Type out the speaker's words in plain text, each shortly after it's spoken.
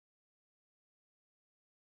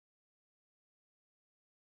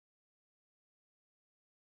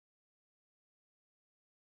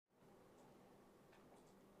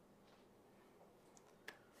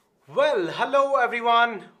Well, hello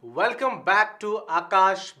everyone. Welcome back to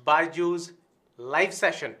Aakash BYJU'S live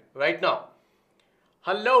session right now.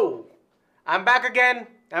 Hello, I'm back again.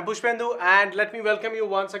 I'm Pushpendu and let me welcome you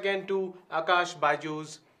once again to Aakash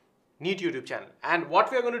BYJU'S NEET YouTube channel. And what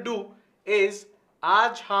we are going to do is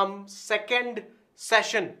आज हम second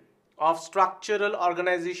session of structural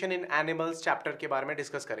organization in animals chapter के बारे में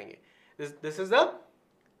discuss करेंगे. This is the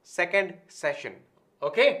second session.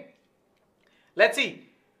 Okay, let's see.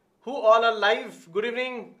 Who all are live? Good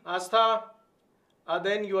evening, Astha.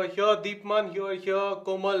 Then you are here, Deepman, you are here,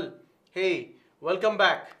 Komal. Hey, welcome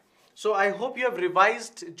back. So I hope you have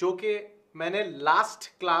revised जो कि मैंने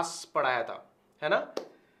last class पढ़ाया था, है ना?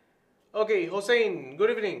 Okay, Hussein,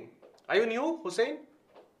 good evening. Are you new, Hussein?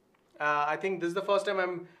 I think this is the first time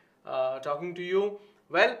I'm talking to you.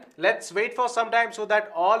 Well, let's wait for some time so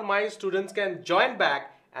that all my students can join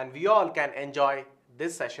back and we all can enjoy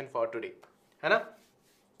this session for today, है ना?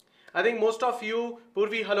 I think most of you,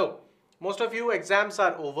 Purvi, hello. Most of you exams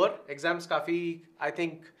are over. Exams काफी, I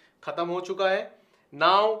think, खत्म हो चुका है.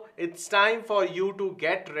 Now it's time for you to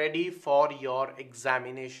get ready for your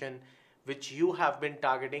examination, which you have been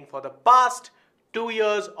targeting for the past 2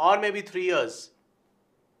 years or maybe 3 years,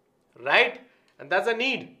 right? And that's a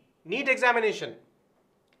NEET examination.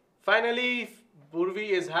 Finally,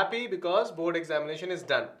 Purvi is happy because board examination is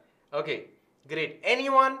done. Okay, great.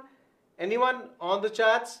 Anyone on the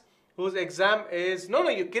chats whose exam is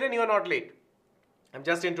Kiran, you are not late. I'm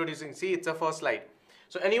just introducing. See, it's a first slide.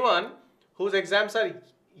 So anyone whose exams are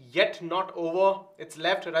yet not over, it's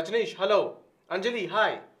left. Rajneesh, hello. Anjali,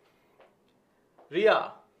 hi.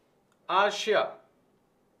 Ria, Arshia.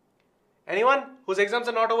 Anyone whose exams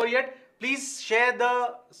are not over yet, please share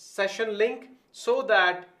the session link so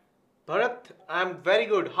that Bharat, I'm very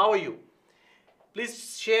good. How are you?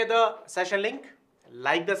 Please share the session link,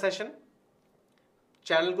 like the session,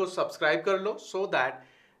 channel को subscribe कर लो so that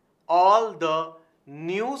all the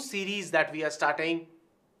new series that we are starting,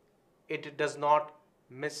 it does not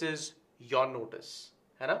misses your notice,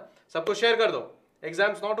 है ना? सबको share कर दो.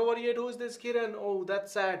 Exams not over yet. Who is this? Kiran. Oh,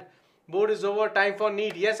 that's sad. Board is over. Time for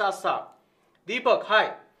NEET. Yes, Asa. Deepak,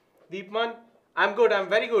 hi. Deepman, I'm good. I'm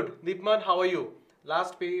very good. Deepman, how are you?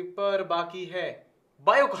 Last paper बाकी है.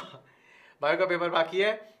 Bio का paper बाकी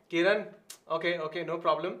है. Kiran, okay, no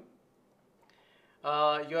problem.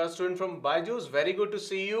 You are a student from BYJU'S. Very good to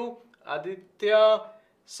see you. Aditya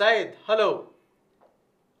Said, hello.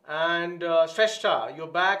 And Shrestha, you're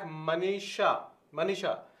back. Manisha,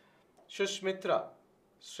 Shushmitra,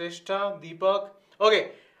 Shrestha, Deepak.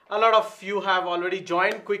 Okay, a lot of you have already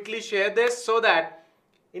joined. Quickly share this so that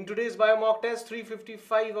in today's bio mock test,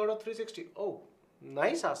 355 out of 360. Oh,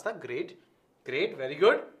 nice, Asta. Great, very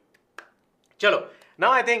good. Chalo,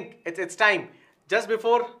 now I think it's time. Just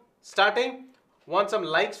before starting, want some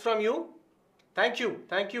likes from you. Thank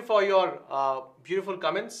you for your beautiful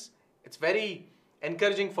comments. It's very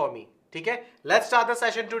encouraging for me. Okay, let's start the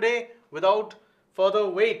session today without further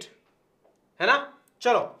wait. है ना?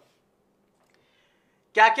 चलो.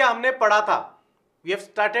 क्या हमने पढ़ा था? We have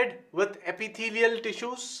started with epithelial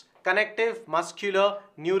tissues, connective, muscular,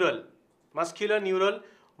 neural. Muscular, neural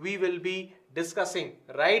we will be discussing,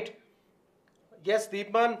 right? Yes,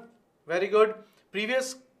 Deepman, very good.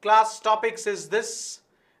 Previous class topics is this.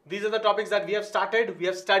 These are the topics that we have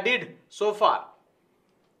studied so far.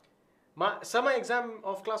 Summer exam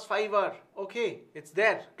of class 5 are okay, it's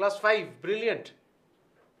there. Class 5, brilliant.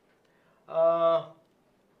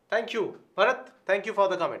 Thank you Bharat, thank you for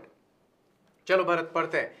the comment. चलो भरत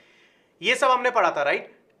पढ़ते हैं. ये सब हमने पढ़ा था, right?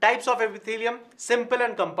 Types of epithelium, simple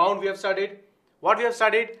and compound we have studied. What we have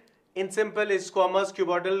studied in simple is squamous,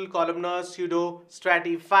 cuboidal, columnar, pseudo,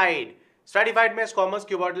 stratified. Stratified में squamous,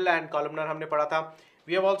 cuboidal and columnar हमने पढ़ा था.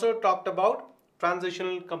 We have also talked about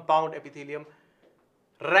transitional compound epithelium.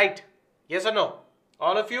 Right? Yes or no?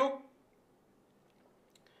 All of you?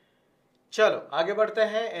 चलो आगे बढ़ते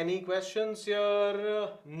हैं. Any questions here?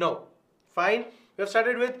 No. Fine. We have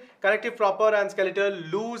started with connective proper and skeletal,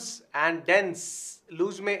 loose and dense.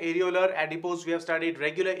 Loose में areolar, adipose we have studied.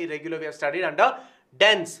 Regular, irregular we have studied under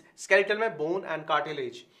dense. Skeletal में bone and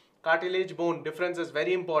cartilage. Cartilage bone difference is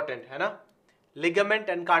very important, है ना? Ligament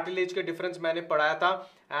and cartilage के difference मैंने पढ़ाया था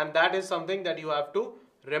and that is something that you have to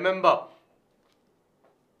remember.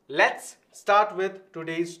 Let's start with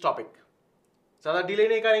today's topic. ज़्यादा delay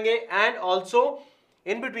नहीं करेंगे and also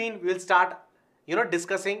in between we will start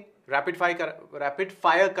discussing rapid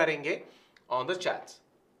fire करेंगे on the chats.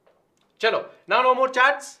 चलो, now no more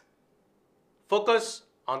chats. Focus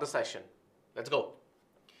on the session. Let's go.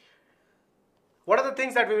 What are the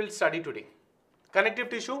things that we will study today? Connective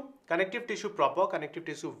tissue proper, connective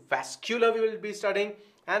tissue vascular we will be studying,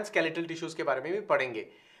 and skeletal tissues के बारे में भी पढ़ेंगे.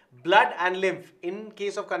 Blood and lymph, in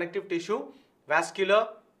case of connective tissue, vascular,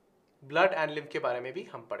 blood and lymph के बारे में भी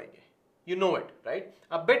हम पढ़ेंगे. You know it right,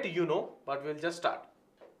 a bit you know, but will just start.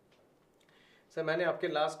 Sir मैंने आपके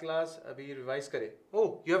लास्ट क्लास अभी रिवाइज करे.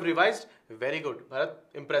 ओह, you have revised, very good Bharat,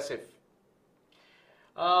 impressive.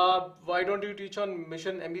 Why don't you teach on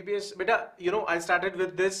mission MBBS? Beta, you know, I started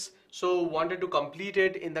with this, so wanted to complete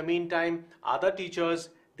it. In the meantime, other teachers,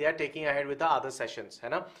 they are taking ahead with the other sessions, है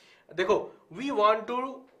ना? देखो, we want to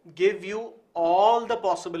give you all the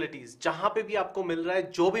possibilities. जहाँ पे भी आपको मिल रहा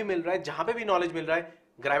है, जो भी मिल रहा है, जहाँ पे भी knowledge मिल रहा है,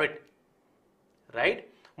 grab it, right?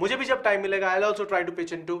 मुझे भी जब time मिलेगा, I'll also try to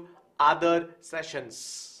pitch into other sessions.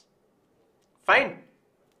 Fine?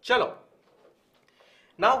 चलो.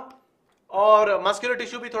 Now, और मस्कुलर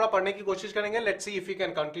टिश्यू भी थोड़ा पढ़ने की कोशिश करेंगे. Let's see if you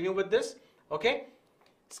can continue with this. Okay,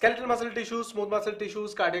 skeletal muscle tissues, smooth muscle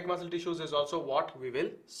tissues, cardiac muscle tissues is also what we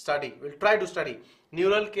will study, will try to study.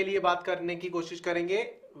 Neural के लिए बात करने की कोशिश करेंगे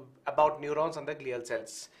about neurons and the glial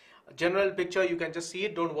cells. General picture you can just see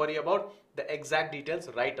it, don't worry about the exact details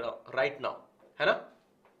right now, है ना?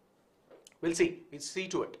 Will see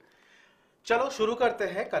to it. चलो शुरू करते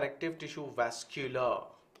हैं. Connective tissue, vascular,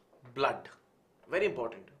 blood, very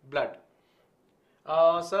important, blood.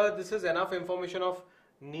 Sir, this is enough information of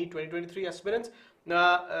NEET 2023 aspirants.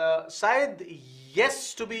 शायद yes,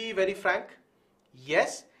 to be very frank,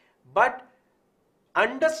 yes, but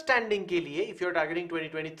understanding के लिए, if you're targeting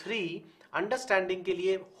 2023, understanding के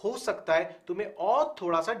लिए हो सकता है तुम्हें और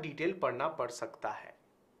थोड़ा सा डिटेल पढ़ना पड़ सकता है.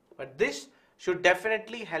 But this should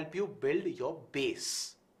definitely help you build your base.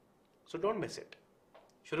 So don't miss it.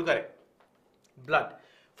 शुरू करें. Blood.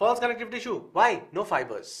 False connective tissue. Why? No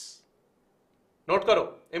fibers. Note करो,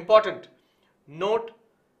 important note.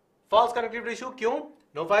 False connective tissue क्यों?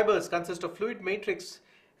 No fibres, consist of fluid matrix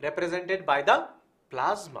represented by the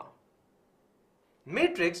plasma.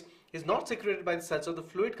 Matrix is not secreted by the cells of the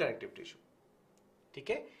fluid connective tissue. ठीक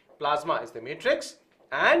है, plasma is the matrix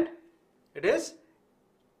and it is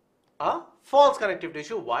a false connective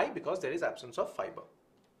tissue. Why? Because there is absence of fiber.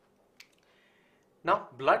 Now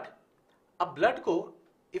blood, a blood को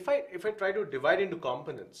if I try to divide into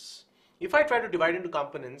components,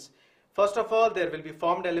 first of all there will be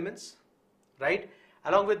formed elements, right,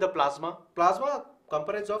 along with the plasma. Plasma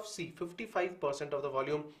comprises of 55% of the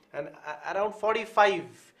volume and around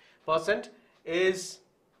 45% is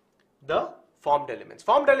the formed elements.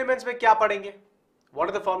 Formed elements में क्या पढ़ेंगे? What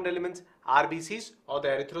are the formed elements? RBCs or the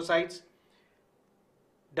erythrocytes,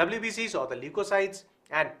 WBCs or the leukocytes,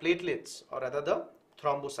 and platelets or rather the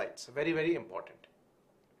thrombocytes. Very very important,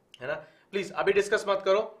 है ना? Please अभी discuss मत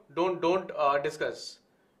करो. Don't discuss.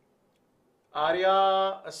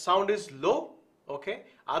 Arya, sound is low. Okay.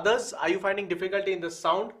 Others, are you finding difficulty in the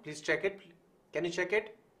sound? Please check it. Can you check it?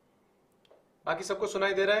 बाकी सबको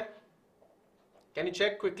सुनाई दे रहा है? Can you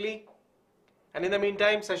check quickly? And in the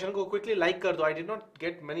meantime, session को quickly like कर दो. I did not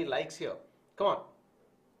get many likes here. Come on.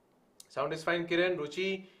 Sound is fine, Kiran, Ruchi.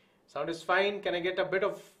 Sound is fine. Can I get a bit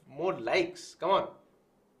of more likes? Come on.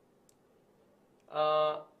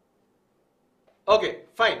 Okay,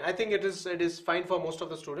 fine. I think it is fine for most of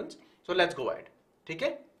the students. So let's go ahead. ठीक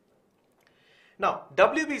है? Now,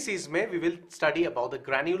 WBCs में we will study about the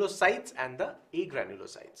granulocytes and the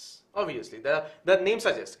agranulocytes. Obviously, the name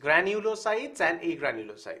suggests granulocytes and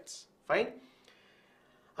agranulocytes. Fine.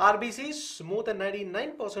 RBCs, more than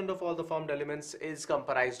 99% of all the formed elements is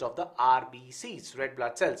comprised of the RBCs, red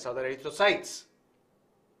blood cells, or the erythrocytes.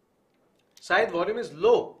 Side volume is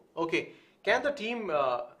low. Okay. Can the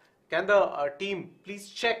team please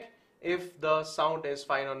check if the sound is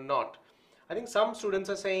fine or not? I think some students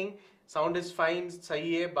are saying sound is fine,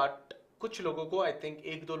 सही है, but कुछ लोगों को, I think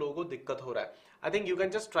एक दो लोगों को दिक्कत हो रहा है. I think you can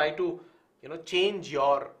just try to change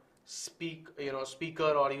your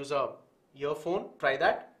speaker or use a earphone. Try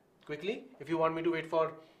that quickly. If you want me to wait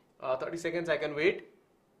for 30 seconds, I can wait.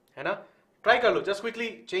 है ना? Try कर लो. Just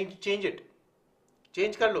quickly change it.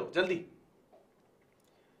 Change कर लो जल्दी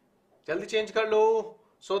change कर लो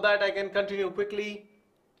so that I can continue quickly.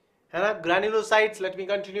 है ना? Granulocytes. Let me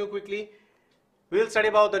continue quickly. We will study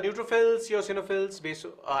about the neutrophils, eosinophils,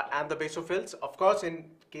 and the basophils. Of course,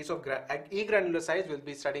 in case of agranulocytes, we will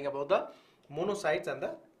be studying about the monocytes and the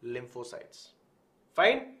lymphocytes.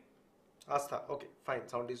 Fine? Astha. Okay, fine.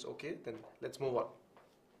 Sound is okay. Then let's move on.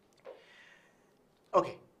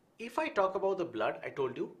 Okay. If I talk about the blood, I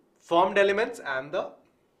told you formed elements and the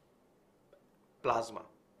plasma.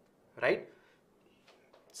 Right?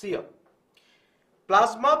 See here.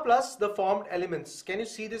 Plasma plus the formed elements. Can you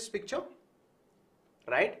see this picture?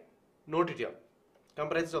 Right? Note it here.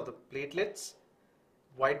 Comprises of the platelets,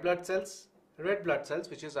 white blood cells, red blood cells,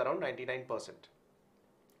 which is around 99%.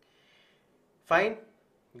 Fine,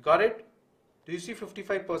 got it? Do you see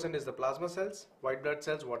 55% is the plasma cells, white blood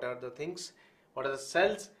cells, what are the things, what are the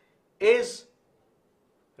cells is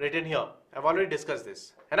written here. I've already discussed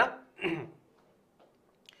this, है ना?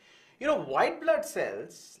 You know, white blood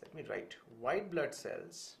cells, let me write, white blood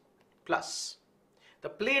cells plus the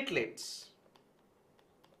platelets,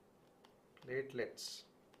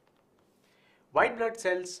 white blood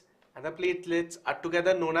cells and the platelets are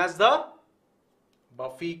together known as the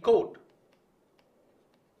Buffy coat.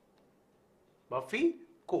 Buffy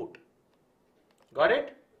coat. Got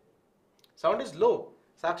it? Sound is low.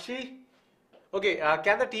 Sakshi? Okay,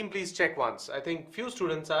 can the team please check once? I think few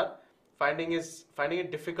students are finding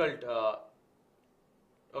it difficult.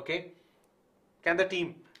 Okay. Can the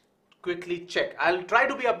team quickly check? I'll try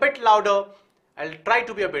to be a bit louder.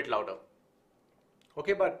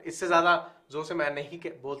 Okay, but इससे ज़्यादा जोर से मैं नहीं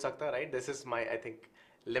बोल सकता, right? This is my, I think,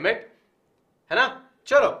 limit. है ना?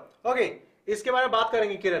 चलो. Okay. इसके बारे में बात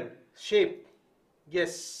करेंगे किरण. Shape.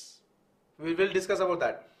 Yes. We will discuss about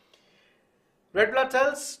that. Red blood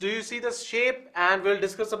cells, do you see the shape? And we'll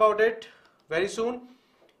discuss about it very soon.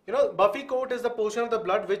 You know, Buffy coat is the portion of the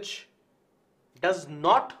blood which does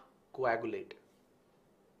not coagulate.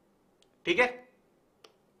 ठीक है?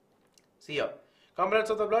 See here. Components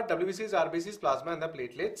of the blood, WBCs, RBCs, plasma and the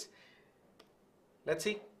platelets. Let's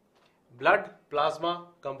see. Blood, plasma,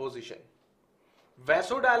 composition.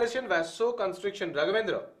 Vasodilation, vasoconstriction.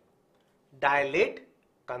 Raghavendra. Dilate,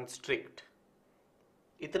 constrict.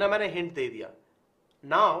 इतना मैंने hint दे दिया.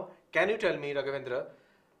 Now, can you tell me, Raghavendra,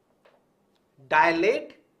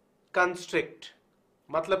 dilate, constrict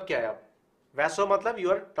मतलब क्या है अब? Vaso मतलब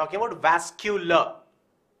you are talking about vascular.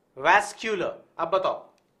 Vascular. अब बताओ.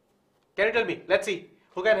 Can you tell me? Let's see.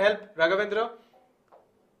 Who can help? Raghavendra?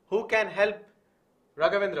 Who can help?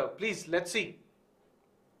 Raghavendra, please, let's see.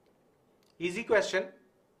 Easy question.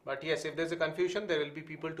 But yes, if there's a confusion, there will be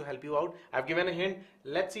people to help you out. I've given a hint.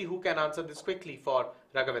 Let's see who can answer this quickly for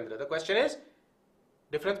Raghavendra. The question is,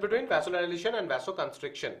 difference between vasodilation and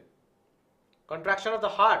vasoconstriction. Contraction of the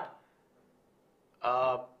heart.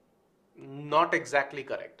 Not exactly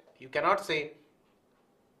correct. You cannot say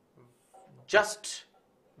just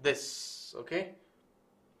this, okay?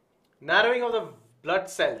 Narrowing of the blood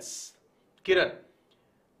cells. Kiran,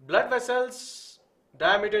 blood vessels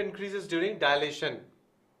diameter increases during dilation.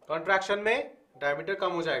 Contraction में diameter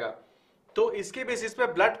कम हो जाएगा. तो इसके basis पे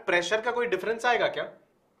blood pressure का कोई difference आएगा क्या?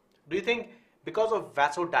 Do you think because of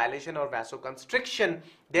vasodilation or vasoconstriction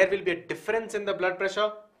there will be a difference in the blood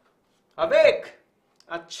pressure? Avek,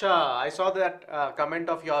 अच्छा, I saw that comment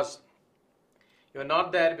of yours. You're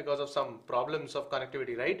not there because of some problems of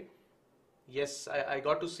connectivity, right? Yes, I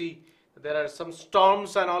got to see there are some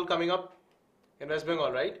storms and all coming up in West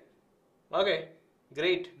Bengal, right? Okay,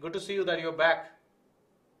 great. Good to see you that you're back.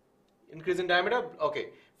 Increase in diameter? Okay,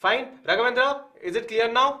 fine. Raghavendra, is it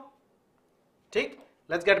clear now? Take.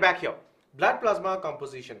 Let's get back here. Blood plasma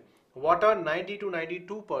composition. Water 90 to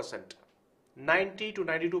 92%. 90 to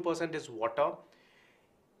 92% is water.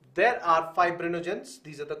 There are fibrinogens.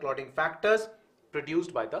 These are the clotting factors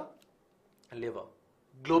produced by the liver.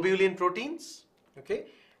 Globulin proteins, okay,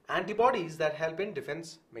 antibodies that help in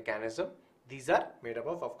defense mechanism. These are made up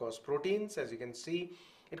of course, proteins. As you can see,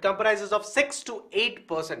 it comprises of 6 to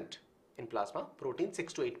 8% in plasma. Protein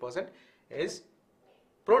 6 to 8% is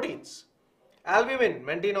proteins. Albumin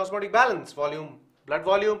maintain osmotic balance, volume, blood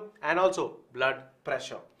volume, and also blood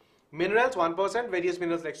pressure. Minerals 1%, various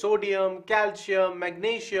minerals like sodium, calcium,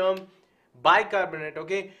 magnesium, bicarbonate,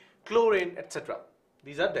 okay, chlorine, etc.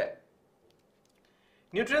 These are there.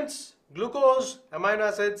 Nutrients, glucose, amino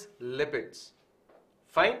acids, lipids.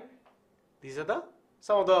 Fine. These are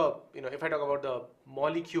some of the, if I talk about the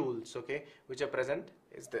molecules, okay, which are present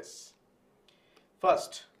is this.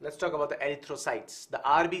 First, let's talk about the erythrocytes, the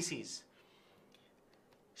RBCs.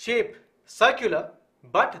 Shape, circular,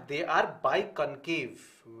 but they are biconcave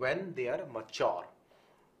when they are mature.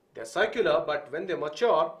 They are circular, but when they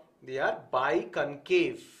mature, they are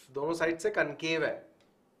biconcave. दोनों side से concave है.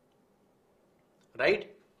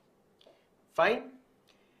 Right? Fine.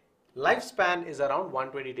 Lifespan is around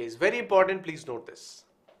 120 days. Very important, please note this.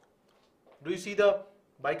 Do you see the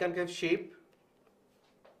biconcave shape?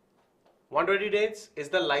 120 days is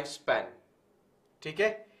the lifespan. ठीक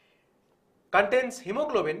है? Contains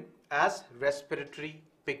hemoglobin as respiratory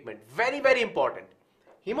pigment. Very, very important.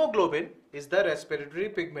 Hemoglobin is the respiratory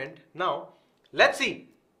pigment. Now, let's see.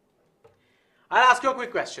 I'll ask you a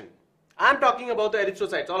quick question. I'm talking about the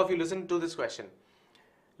erythrocytes. All of you listen to this question.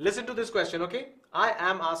 Listen to this question, okay? I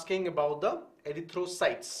am asking about the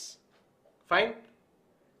erythrocytes. Fine?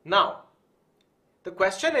 Now, the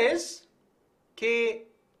question is,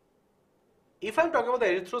 if I'm talking about the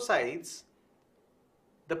erythrocytes,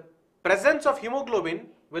 the presence of hemoglobin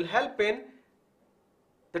will help in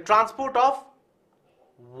the transport of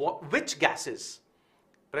which gases?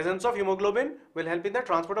 Presence of hemoglobin will help in the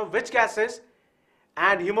transport of which gases?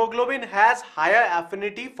 And hemoglobin has higher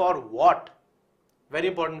affinity for what? Very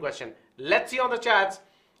important question. Let's see on the chats.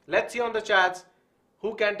 Let's see on the chats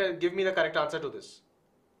who can give me the correct answer to this.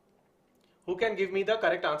 Who can give me the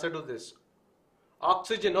correct answer to this?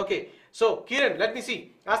 Oxygen. Okay. So Kiran, let me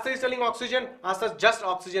see. Asta is telling oxygen. Asta just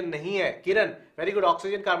oxygen nahi hai. Kiran, very good.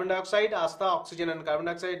 Oxygen, carbon dioxide. Asta oxygen and carbon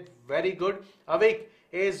dioxide. Very good. Avik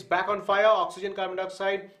is back on fire. Oxygen, carbon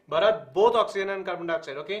dioxide. Bharat, both oxygen and carbon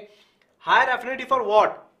dioxide. Okay. Higher affinity for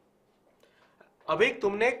what? Avik,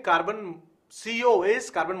 tumne carbon, CO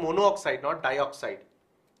is carbon monoxide, not dioxide.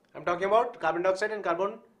 I'm talking about carbon dioxide and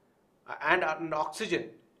carbon and oxygen.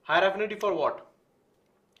 Higher affinity for what?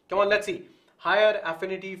 Come on, let's see. Higher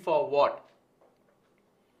affinity for what?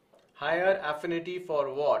 Higher affinity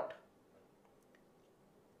for what?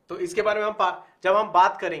 तो इसके बारे में हम जब हम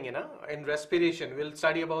बात करेंगे ना, in respiration we'll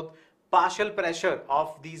study about partial pressure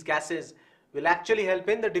of these gases will actually help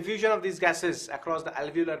in the diffusion of these gases across the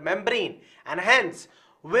alveolar membrane, and hence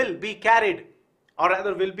will be carried, or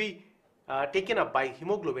rather will be taken up by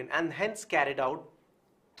hemoglobin and hence carried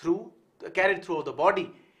through the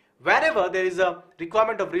body. Wherever there is a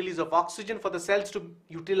requirement of release of oxygen for the cells to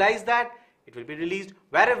utilize that, it will be released.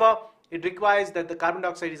 Wherever it requires that the carbon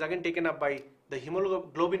dioxide is again taken up by the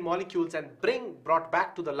hemoglobin molecules and brought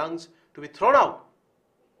back to the lungs to be thrown out,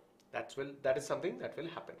 that is something that will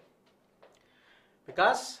happen.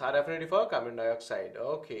 Because higher affinity for carbon dioxide.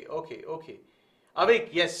 Okay. Avik,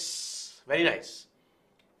 yes, very nice.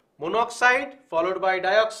 Monoxide followed by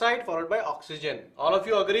dioxide followed by oxygen. All of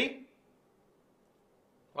you agree?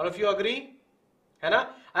 All of you agree? Hai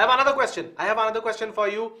I have another question for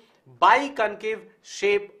you. Biconcave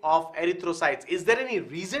shape of erythrocytes. Is there any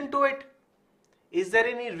reason to it? Is there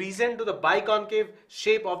any reason to the biconcave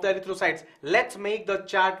shape of the erythrocytes? Let's make the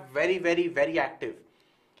chart very, very, very active.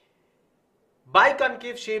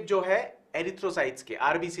 Biconcave shape जो है erythrocytes के,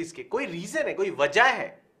 RBCs के, कोई reason है, कोई वजह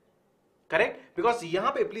है, correct? Because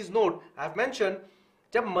यहाँ पे please note, I have mentioned,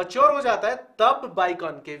 जब mature हो जाता है तब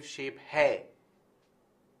biconcave shape है.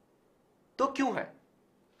 तो क्यों है?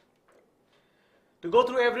 To go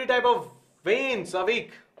through every type of veins,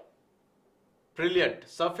 Avik. Brilliant.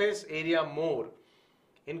 Surface area more.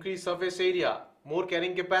 Increase surface area. More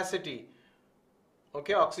carrying capacity.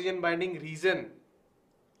 Okay, oxygen binding region.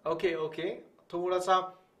 Okay. थोड़ा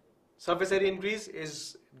सा surface area increase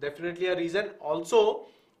is definitely a reason. Also,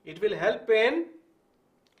 it will help in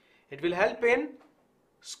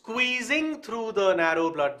squeezing through the narrow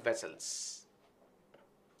blood vessels.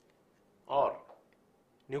 और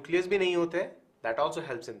nucleus भी नहीं होते, that also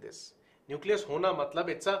helps in this. Nucleus होना मतलब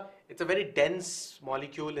it's a very dense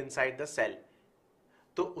molecule inside the cell.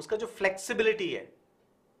 तो उसका जो flexibility है,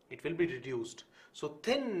 it will be reduced. So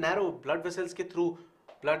thin narrow blood vessels के through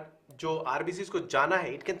blood जो RBCs को जाना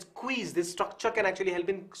है, it can squeeze. This structure can actually help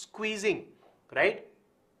in squeezing, right?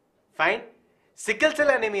 Fine. Sickle cell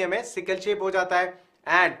anemia में sickle shape हो जाता है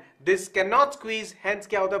and this cannot squeeze. Hence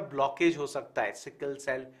क्या होता है? Blockage हो सकता है. Sickle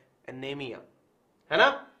cell anemia, है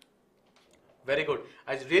ना? Very good.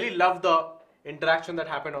 I really love the interaction that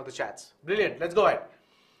happened on the chats. Brilliant. Let's go ahead.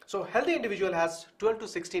 So healthy individual has 12 to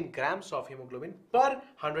 16 grams of hemoglobin per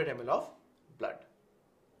 100 ml of blood.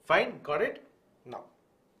 Fine. Got it? Now.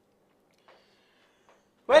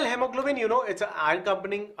 Well, hemoglobin, it's an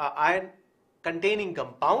iron containing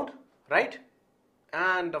compound, right?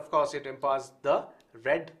 And of course, it imparts the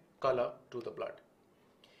red color to the blood.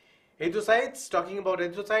 Erythrocytes, talking about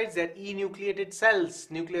erythrocytes, they are enucleated cells.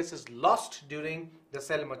 Nucleus is lost during the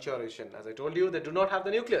cell maturation. As I told you, they do not have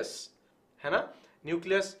the nucleus. है ना?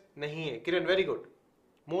 Nucleus नहीं है. Kiran, very good.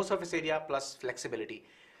 More surface area plus flexibility.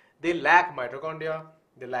 They lack mitochondria,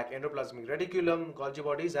 they lack endoplasmic reticulum, Golgi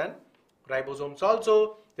bodies and ribosomes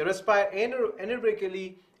also. They respire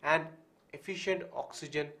anaerobically and efficient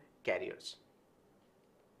oxygen carriers.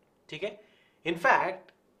 ठीक है? In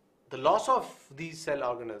fact, the loss of these cell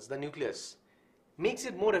organelles, the nucleus, makes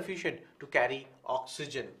it more efficient to carry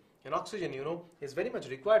oxygen. And oxygen, is very much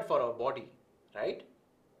required for our body, right?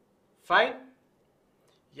 Fine?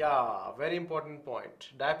 Yeah, very important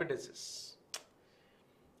point. Diapetesis.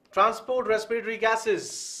 Transport respiratory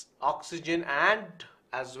gases, oxygen and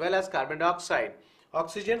as well as carbon dioxide.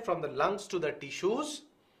 Oxygen from the lungs to the tissues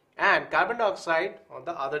and carbon dioxide on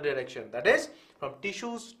the other direction. That is from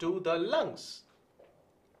tissues to the lungs.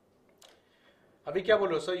 अभी क्या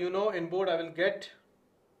बोलो sir? In board I will get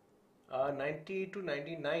 90 to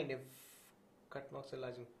 99 if cut marks are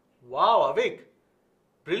large. Wow Avik,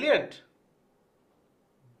 brilliant,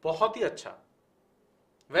 बहुत ही अच्छा,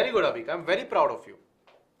 very good Avik, I am very proud of you,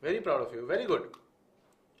 very proud of you, very good.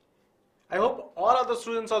 I hope all other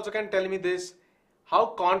students also can tell me this, how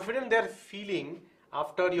confident they are feeling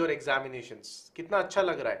after your examinations. कितना अच्छा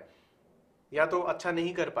लग रहा है या तो अच्छा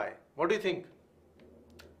नहीं कर पाए. What do you think?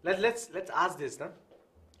 Let's ask this ना.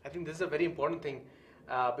 I think this is a very important thing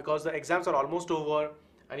because the exams are almost over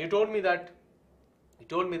and you told me that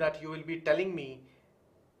you will be telling me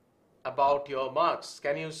about your marks.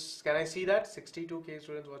 Can I see that? 62K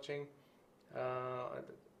students watching.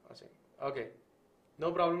 Okay,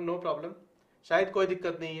 no problem. शायद कोई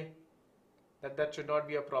दिक्कत नहीं है. That should not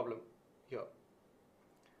be a problem here.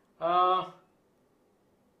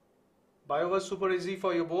 Bio was super easy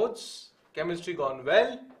for your boards. Chemistry gone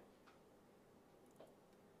well.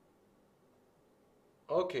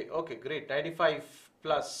 Okay, great. 95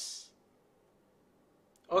 plus.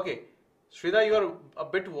 Okay, Shrida, you are a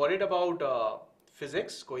bit worried about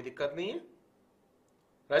physics. कोई दिक्कत नहीं है.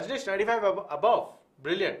 Rajneesh, 95 above.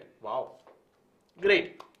 Brilliant. Wow.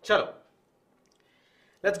 Great. Chalo.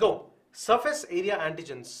 Let's go. Surface area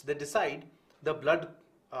antigens. They decide the blood,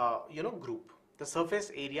 group. The surface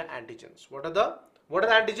area antigens. What are the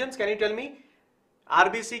antigens? Can you tell me?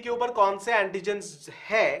 RBC के ऊपर कौन से antigens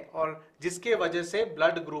है और जिसके वजह से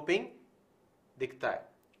blood grouping दिखता है,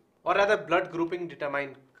 or rather blood grouping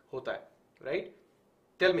determine होता है, right?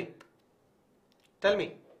 Tell me.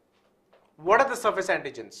 What are the surface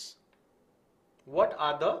antigens? What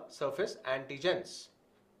are the surface antigens?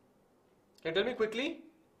 Can you tell me quickly?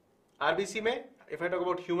 RBC में, if I talk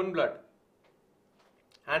about human blood,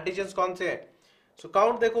 antigens कौन से हैं? So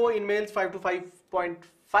count देखो, in males 5 to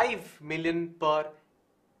 5.5 million per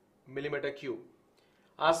millimeter cube.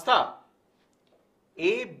 Aastha,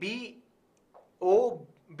 A, B, O,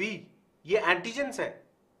 B, ये antigens हैं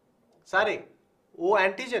सारे. O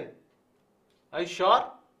antigen. Are you sure?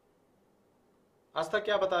 आस्था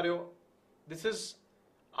क्या बता रहे हो?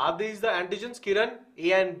 Are these the antigens, Kiran?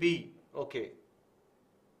 A and B. Okay.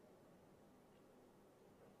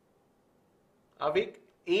 Avik,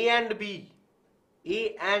 A and B.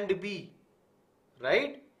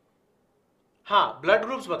 Right? हाँ, blood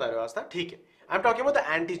groups बता रहे हो आस्था, ठीक है. I'm talking about the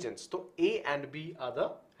antigens. तो A and B are the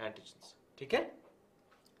antigens. ठीक है?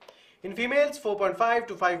 In females, 4.5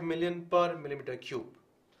 to 5 million per millimeter cube.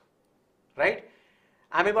 Right?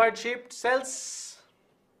 Amoeboid shaped cells.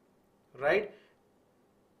 Right?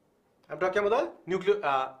 I'm talking about the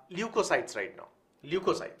leukocytes right now.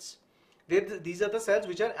 Leukocytes. These are the cells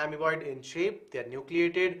which are amoeboid in shape. They are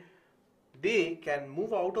nucleated. They can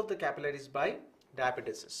move out of the capillaries by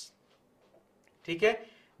diapetesis. Okay?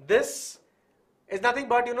 This is nothing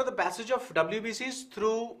but the passage of WBCs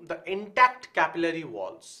through the intact capillary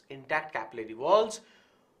walls. Intact capillary walls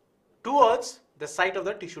towards the site of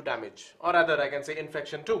the tissue damage, or rather I can say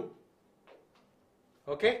infection too.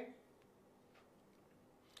 Okay?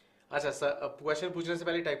 अच्छा sir, question पूछने से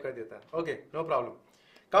पहले type कर देता है. Okay, no problem.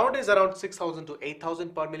 Count is around 6,000 to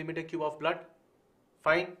 8,000 per millimeter cube of blood.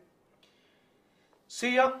 Fine.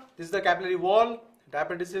 See here, this is the capillary wall.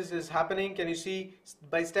 Diapetesis is happening. Can you see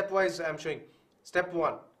by stepwise? I'm showing. Step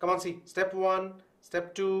 1. Come on, see. Step 1,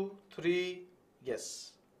 step 2, 3.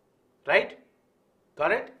 Yes. Right?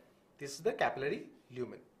 Got it? This is the capillary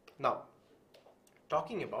lumen. Now,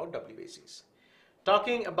 talking about WBCs.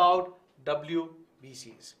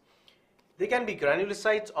 They can be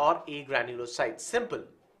granulocytes or agranulocytes. Simple.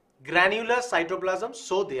 Granular cytoplasm,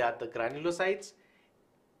 so they are the granulocytes.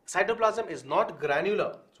 Cytoplasm is not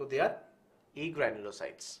granular, so they are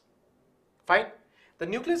agranulocytes. Fine. The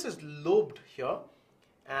nucleus is lobed here,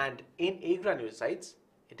 and in agranulocytes,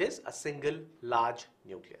 it is a single large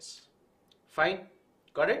nucleus. Fine.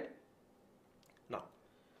 Got it? Now,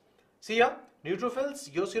 see here, neutrophils,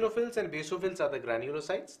 eosinophils, and basophils are the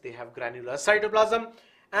granulocytes. They have granular cytoplasm.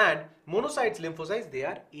 And monocytes, lymphocytes, they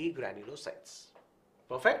are agranulocytes.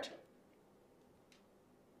 Perfect?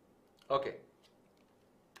 Okay.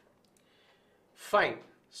 Fine.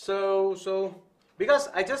 So because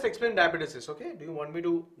I just explained diabetes, okay? Do you want me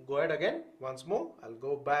to go ahead again once more? I'll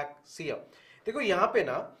go back. See here. देखो यहाँ पे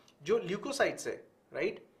ना जो leukocytes है,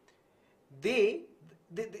 right? They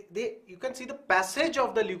you can see the passage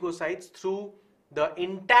of the leukocytes through the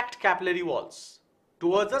intact capillary walls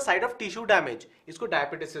towards the site of tissue damage. इसको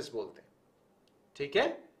diapetesis बोलते हैं. ठीक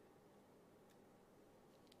है?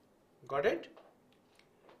 Got it?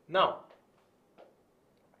 Now,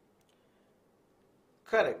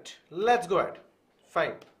 correct. Let's go ahead.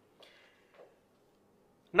 Fine.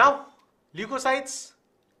 Now, leukocytes.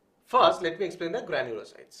 First, let me explain the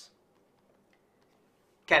granulocytes.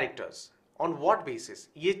 Characters. On what basis,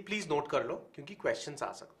 ये please note कर लो क्योंकि questions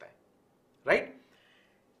आ सकता है, right?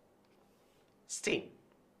 Stain.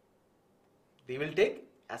 They will take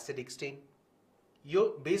acidic stain. Your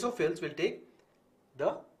basophils will take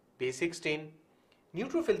the basic stain.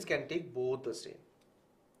 Neutrophils can take both the stain.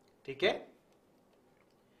 ठीक है?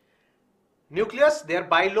 Nucleus, they are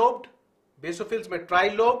bilobed. Basophils में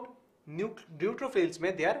trilobed. Neutrophils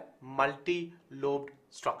में they are multilobed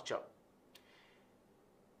structure.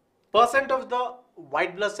 Percent of the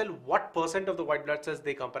white blood cell, what percent of the white blood cells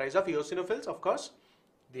they comprise of? Eosinophils, of course.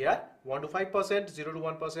 They are 1 to 5%, 0 to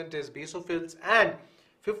 1% is basophils, and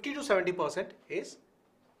 50 to 70% is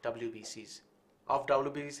WBCs. Of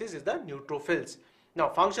WBCs is the neutrophils. Now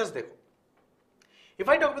functions देखो. If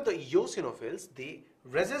I talk about the eosinophils, they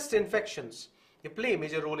resist infections. They play a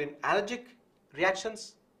major role in allergic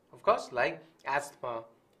reactions, of course, like asthma,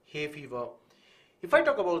 hay fever. If I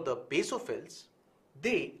talk about the basophils,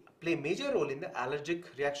 they play a major role in the allergic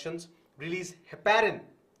reactions, release heparin,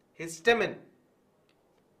 histamine.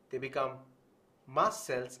 They become mast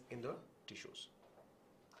cells in the tissues.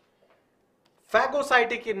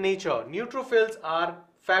 Phagocytic in nature. Neutrophils are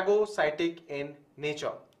phagocytic in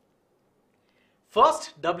nature.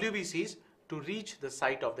 First WBCs to reach the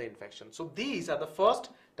site of the infection. So these are the first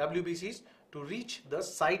WBCs to reach the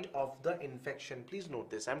site of the infection. Please note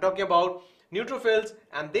this. I'm talking about neutrophils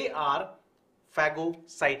and they are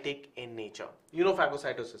phagocytic in nature. You know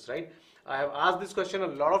phagocytosis, right? I have asked this question a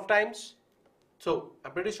lot of times. So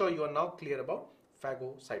I'm pretty sure you are now clear about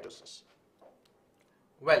phagocytosis.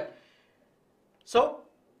 Well, so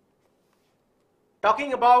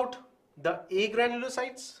talking about the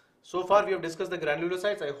agranulocytes. So far we have discussed the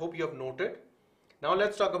granulocytes. I hope you have noted. Now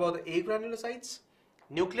let's talk about the agranulocytes.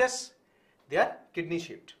 Nucleus, they are kidney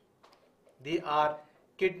shaped. They are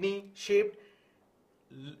kidney shaped.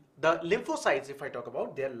 The lymphocytes, if I talk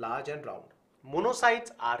about, they are large and round. Monocytes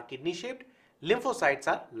are kidney shaped. Lymphocytes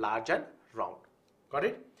are large and round. Got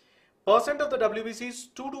it? Percent of the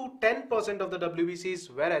WBCs, 2 to 10% of the WBCs,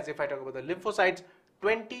 whereas if I talk about the lymphocytes,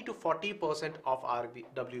 20 to 40% of our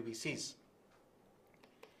WBCs.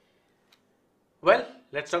 Well,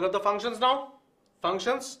 let's talk about the functions now.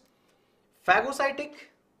 Functions, phagocytic.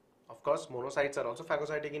 Of course, monocytes are also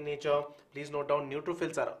phagocytic in nature. Please note down,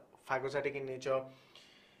 neutrophils are phagocytic in nature.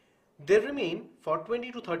 They remain for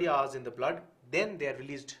 20 to 30 hours in the blood. Then they are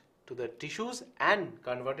released to the tissues and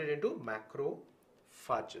converted into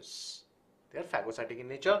macrophages. They are phagocytic in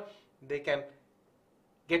nature. They can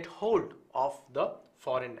get hold of the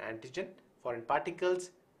foreign antigen, foreign particles,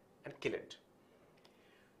 and kill it.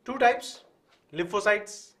 Two types,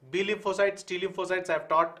 lymphocytes, B lymphocytes, T lymphocytes. I have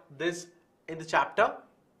taught this in the chapter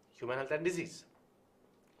Human Health and Disease.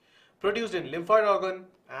 Produced in lymphoid organ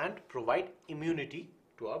and provide immunity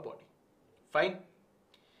to our body. Fine.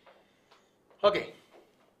 Okay.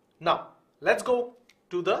 Now let's go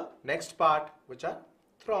to the next part, which are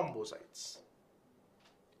thrombocytes.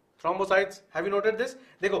 Thrombocytes, have you noted this?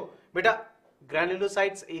 देखो बेटा,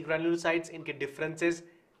 granulocytes, agranulocytes, इनके differences,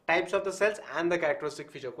 types of the cells and the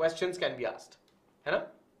characteristic feature. Questions can be asked, है ना?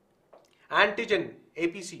 Antigen,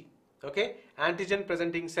 APC, okay? Antigen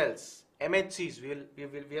presenting cells, MHCs.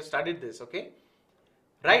 We have studied this, okay?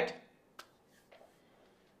 Right?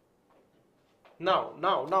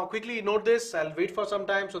 Now, quickly note this. I'll wait for some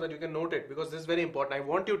time so that you can note it because this is very important. I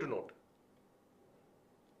want you to note.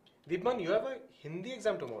 Deepman, you have a Hindi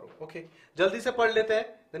exam tomorrow. Okay. Jaldi se पढ़ लेते हैं.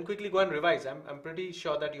 Then quickly go and revise. I'm pretty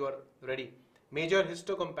sure that you are ready. Major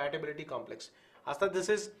histocompatibility complex. Asta, this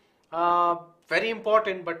is very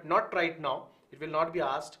important, but not right now. It will not be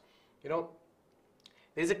asked. You know,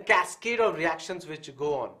 there is a cascade of reactions which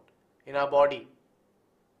go on in our body,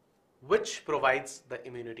 which provides the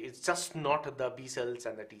immunity. It's just not the B cells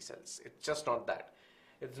and the T cells. It's just not that.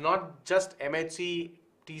 It's not just MHC,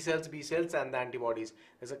 T cells, B cells, and the antibodies.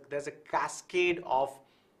 There's a cascade of,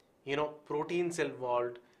 you know, proteins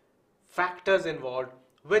involved, factors involved,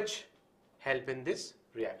 which help in this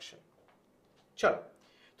reaction. Chalo.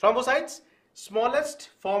 Thrombocytes, smallest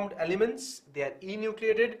formed elements. They are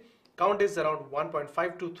enucleated. Count is around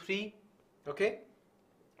 1.5 to 3. Okay,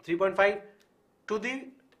 3.5 to the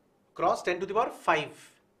cross 10 to the power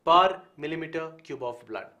 5 per millimeter cube of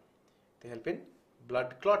blood. They help in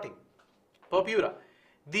blood clotting. Purpura.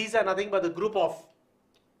 These are nothing but the group of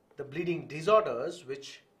the bleeding disorders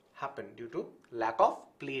which happen due to lack of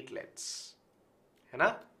platelets. है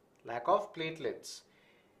ना? Lack of platelets.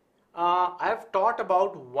 I have taught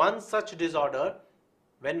about one such disorder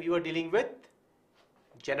when we were dealing with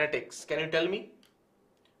genetics. Can you tell me?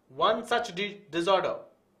 One such disorder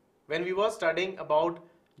when we were studying about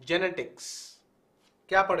genetics.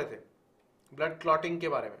 क्या पढ़े थे? Blood clotting के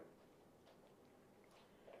बारे में.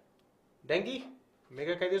 Dinghy,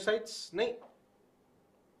 मेगाकार्डियोसाइट्स नहीं,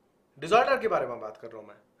 disorder के बारे में बात कर रहा हूं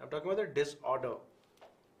मैं. I am talking about the disorder.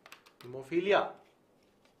 Haemophilia,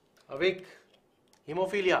 awake,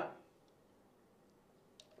 haemophilia.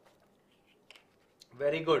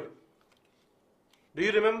 Very good. Do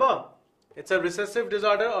you remember? It's a recessive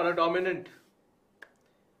disorder or a dominant?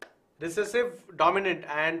 Recessive, dominant.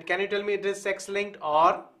 And can you tell me it is sex linked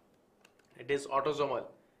or it is autosomal?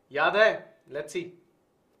 याद है? Let's see.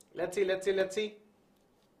 Let's see.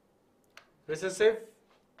 Recessive,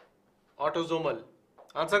 autosomal.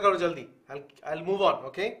 Answer करो जल्दी. I'll move on.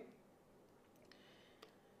 Okay.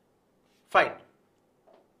 Fine.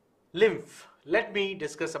 Lymph. Let me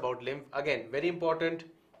discuss about lymph again. Very important.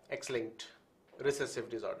 X-linked recessive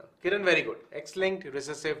disorder. Kiran, very good. X-linked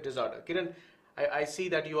recessive disorder. Kiran, I see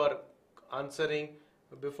that you are answering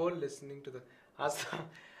before listening to the Astha.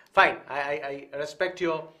 Fine. I respect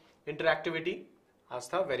your interactivity.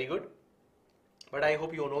 Astha, very good. But I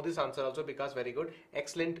hope you know this answer also because very good.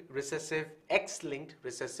 X-linked recessive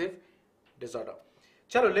disorder.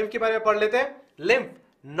 चलो lymph के बारे में पढ़ लेते हैं. Lymph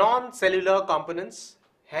non-cellular components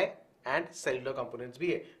है and cellular components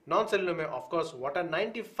भी है. Non-cellular में of course water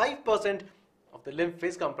 95% of the lymph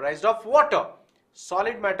is comprised of water.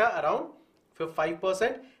 Solid matter around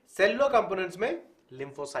 5%. Cellular components में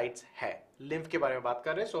lymphocytes है. Lymph के बारे में बात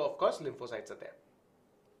कर रहे हैं, so of course lymphocytes आते हैं.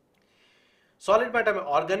 Solid matter में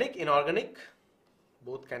organic, inorganic,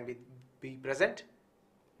 both can be present.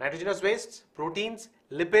 Nitrogenous wastes, proteins,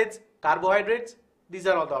 lipids, carbohydrates, these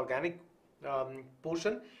are all the organic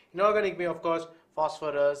portion. Inorganic में of course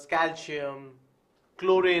phosphorus, calcium,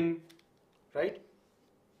 chlorine, right?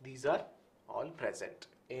 These are all present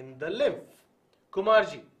in the lymph.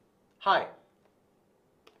 Kumarji, hi.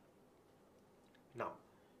 Now,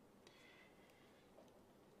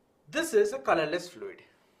 this is a colorless fluid.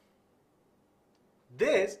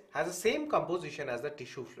 This has the same composition as the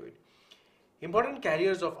tissue fluid. Important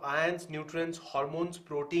carriers of ions, nutrients, hormones,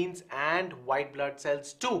 proteins, and white blood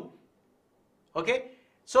cells too. Okay,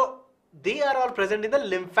 so they are all present in the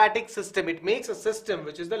lymphatic system. It makes a system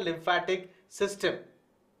which is the lymphatic system.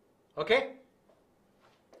 Okay.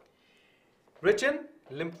 Rich in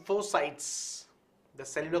lymphocytes, the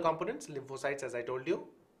cellular components, lymphocytes as I told you.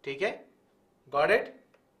 ठीक है? Got it?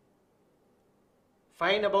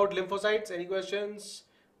 Fine about lymphocytes. Any questions?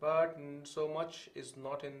 But so much is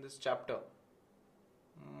not in this chapter.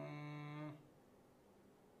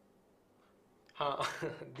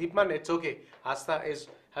 Deepman, it's okay. Asta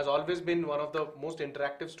has always been one of the most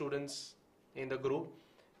interactive students in the group.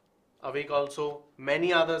 Awake also.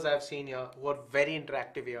 Many others I have seen here who are very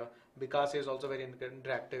interactive here. Vikas is also very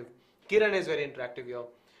interactive. Kiran is very interactive here.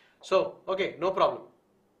 So, okay, no problem.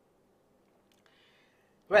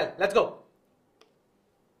 Well, let's go.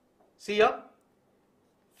 See here.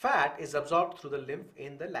 Fat is absorbed through the lymph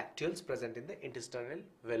in the lacteals present in the intestinal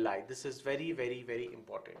villi. This is very, very, very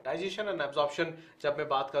important. Digestion and absorption, जब मैं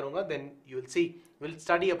बात करूँगा, then you will see. We'll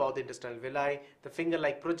study about the intestinal villi, the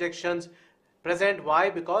finger-like projections present. Why?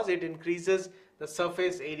 Because it increases the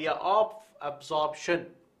surface area of absorption.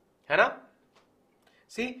 है ना?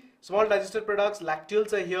 See, small digestive products,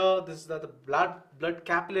 lacteals are here. This is the blood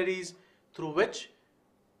capillaries through which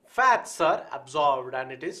fats are absorbed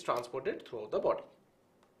and it is transported throughout the body.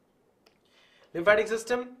 Lymphatic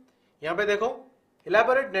system, यहाँ पे देखो,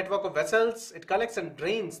 elaborate network of vessels. It collects and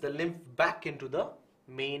drains the lymph back into the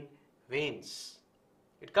main veins.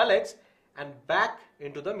 It collects and back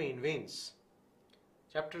into the main veins.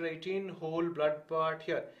 Chapter 18, whole blood part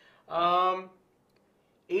here.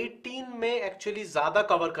 18 में actually ज्यादा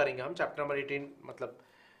cover करेंगे हम. Chapter number 18 मतलब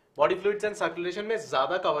body fluids and circulation में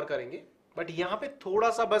ज्यादा cover करेंगे, but यहाँ पे थोड़ा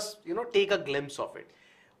सा बस take a glimpse of it.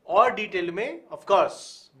 और डिटेल में of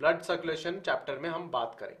course blood circulation chapter में हम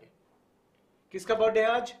बात करेंगे. किसका बर्थडे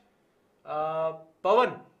आज?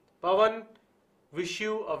 पवन, wish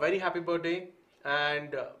you a very happy birthday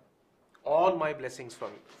and all my blessings for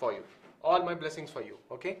you. All my blessings for you.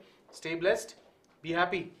 Okay? Stay blessed. Be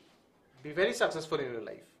happy. Be very successful in your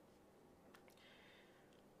life.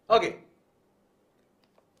 Okay.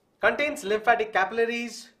 Contains lymphatic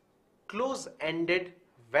capillaries. Close-ended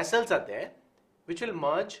vessels are there which will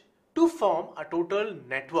merge to form a total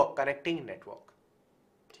network, connecting network.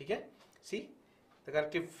 ठीक है? See? The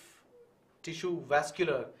connective tissue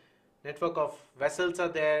vascular network of vessels are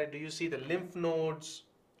there. Do you see the lymph nodes?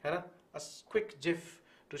 है ना? A quick gif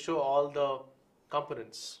to show all the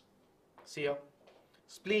components. See here.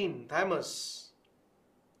 Spleen, thymus,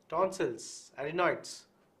 tonsils, adenoids.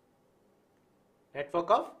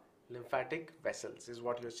 Network of lymphatic vessels is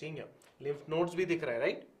what you're seeing here. Lymph nodes भी दिख रहा है,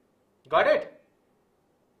 right? Got it?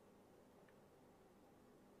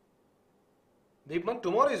 दीपमन,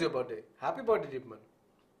 tomorrow is your birthday. Happy birthday, दीपमन.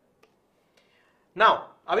 Now,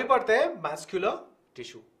 अभी पढ़ते हैं muscular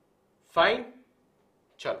tissue. Fine.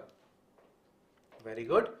 चलो. Very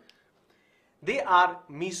good. They are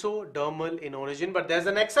mesodermal in origin, but there's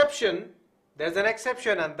an exception. There's an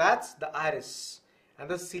exception, and that's the iris and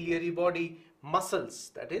the ciliary body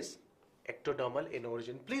muscles. That is ectodermal in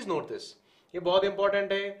origin. Please note this. ये बहुत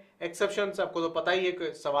important है. Exceptions आपको तो पता ही है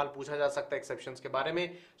कि सवाल पूछा जा सकता है एक्सेप्शंस के बारे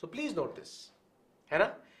में. सो प्लीज नोट दिस, है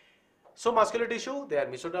ना. सो muscular tissue, they are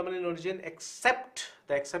mesodermal in origin, accept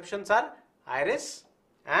the exceptions are iris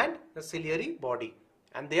and the ciliary body,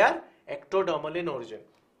 and they are ectodermal in origin.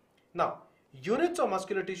 Now, units of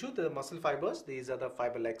muscular tissue, the muscle fibers, these are the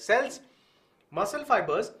fiber-like cells. Muscle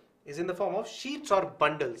fibers is in the form of sheets or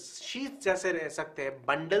bundles. Sheets जैसे रह सकते हैं,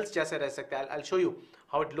 bundles जैसे रह सकते हैं. I'll show you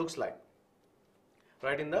how it looks like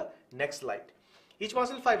right in the next slide. Each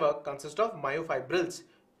muscle fiber consists of myofibrils.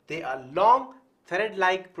 They are long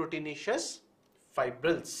thread-like proteinaceous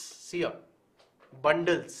fibrils. See here,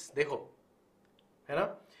 bundles. देखो, है ना?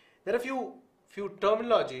 There are few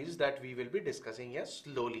terminologies that we will be discussing here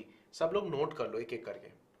slowly. सब लोग note कर लो एक एक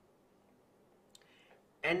करके.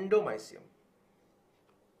 Endomysium.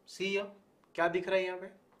 See here, क्या दिख रहा है यहाँ पे?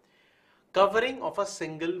 Covering of a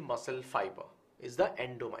single muscle fiber is the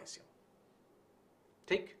endomysium.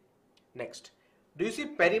 ठीक. Next, do you see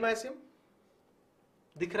perimysium?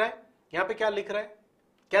 दिख रहा है यहां पे? क्या लिख रहा है?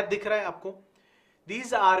 क्या दिख रहा है आपको?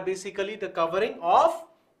 These are basically the covering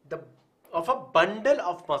of a bundle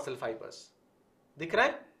of muscle fibres. दिख रहा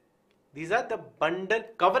है? These are the bundle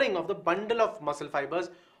covering of the bundle of muscle fibres.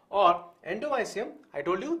 और endomysium, I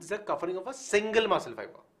told you, this are covering of a single muscle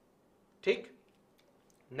fibre. ठीक.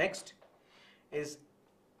 Next is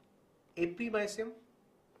epimysium.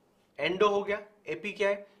 Endo हो गया, AP क्या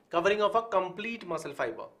है? Covering of a complete muscle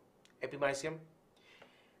fibre, epimysium.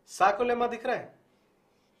 Sarcolemma दिख रहा है?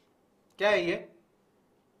 क्या है ये?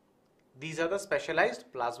 These are the specialised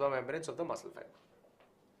plasma membranes of the muscle fibre.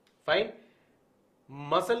 Fine.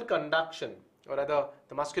 Muscle conduction or rather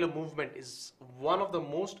the muscular movement is one of the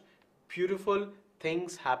most beautiful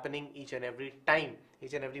things happening each and every time,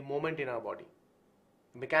 each and every moment in our body.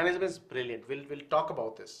 The mechanism is brilliant. We'll talk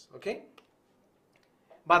about this, okay?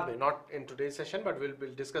 बाद में, not in today's session, but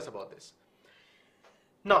we'll discuss about this.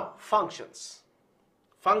 Now, functions.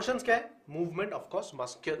 Functions क्या है? Movement, of course.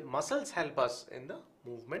 Muscles help us in the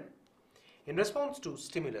movement. In response to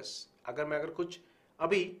stimulus, अगर कुछ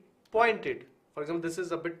अभी pointed, for example, this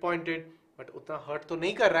is a bit pointed, but उतना hurt तो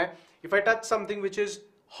नहीं कर रहा है. If I touch something which is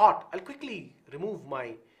hot, I'll quickly remove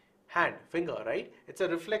my hand, finger, right? It's a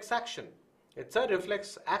reflex action. It's a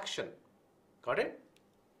reflex action. Got it?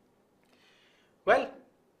 Well,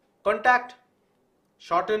 contact,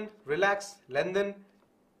 shorten, relax, lengthen,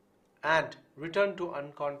 and return to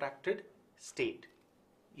uncontracted state.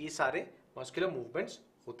 ये सारे muscular movements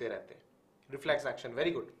होते रहते हैं. Reflex action,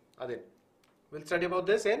 very good. Adin, we'll study about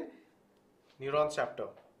this in neurons chapter.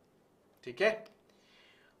 ठीक है?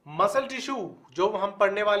 Muscle tissue जो हम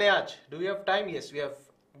पढ़ने वाले आज. Do we have time? Yes, we have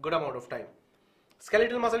good amount of time.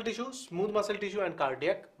 Skeletal muscle tissue, smooth muscle tissue, and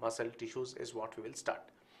cardiac muscle tissues is what we will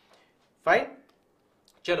start. Fine?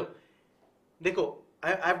 चलो, देखो,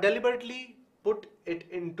 I've deliberately put it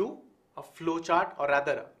into a flow chart, or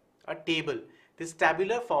rather a table. This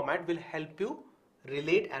tabular format will help you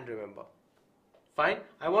relate and remember. Fine?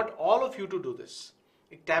 I want all of you to do this.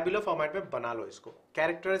 एक tabular format में बना लो इसको.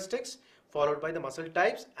 Characteristics followed by the muscle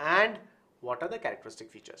types and what are the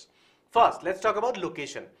characteristic features. First, let's talk about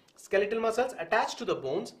location. Skeletal muscles attached to the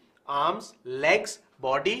bones, arms, legs,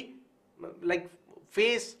 body, like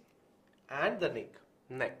face, and the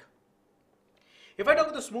neck. If I talk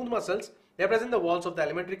about the smooth muscles, they are present in the walls of the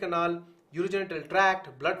alimentary canal, urogenital tract,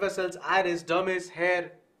 blood vessels, iris, dermis,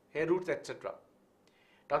 hair roots, etc.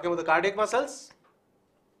 Talking about the cardiac muscles,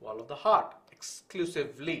 wall of the heart,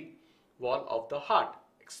 exclusively. Wall of the heart,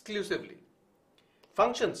 exclusively.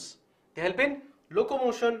 Functions, they help in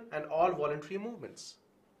locomotion and all voluntary movements.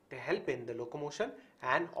 They help in the locomotion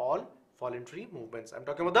and all voluntary movements. I'm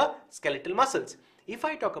talking about the skeletal muscles. If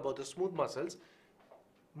I talk about the smooth muscles,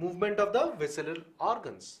 movement of the visceral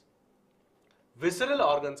organs. Visceral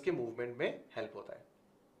organs के movement में help होता है.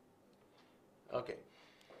 Okay.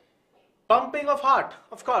 Pumping of heart,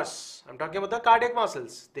 of course. I'm talking about the cardiac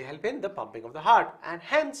muscles. They help in the pumping of the heart and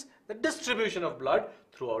hence the distribution of blood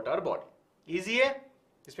throughout our body. Easy है?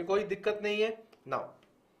 इसमें कोई दिक्कत नहीं है. Now,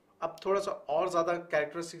 अब थोड़ा सा और ज्यादा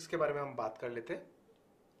characteristics के बारे में हम बात कर लेते हैं.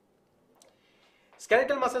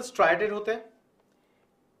 Skeletal muscles striated होते हैं.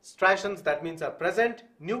 Striations, that means, are present.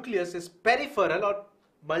 Nucleus is peripheral or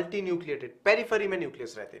multinucleated. Periphery में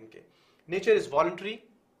nucleus रहते हैं इनके. Nature is voluntary.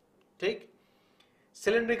 ठीक.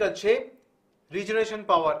 cylindrical shape, regeneration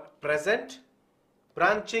power present,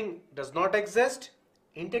 branching does not exist,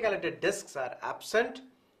 intercalated discs are absent,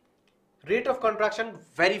 rate of contraction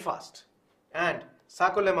very fast, and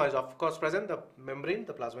sarcolemma is of course present, the membrane,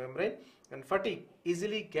 the plasma membrane, and fatigue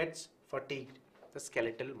easily gets fatigued the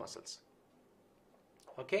skeletal muscles.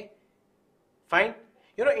 Okay, fine.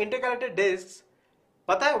 You know, intercalated discs,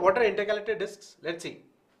 pata hai what are intercalated discs? Let's see.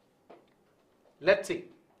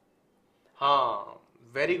 हाँ,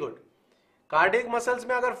 very good. Cardiac muscles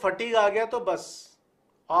में अगर fatigue आ गया तो बस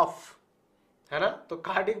of है ना, तो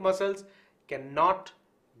cardiac muscles can not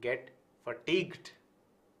gate fatigued.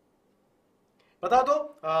 बता दो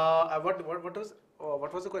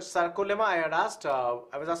what was the question? Sarcolemma I had asked.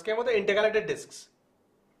 I was asking about the intercalated discs.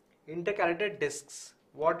 Intercalated discs,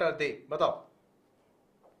 what are they? बताओ.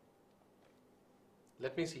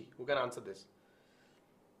 Let me see who can answer this.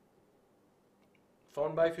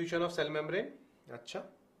 Formed by fusion of cell membrane. अच्छा.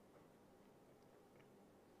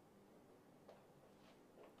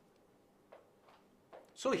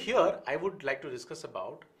 So here I would like to discuss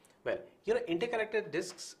about, well, you know, interconnected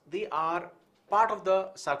discs, they are part of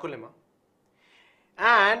the sarcolemma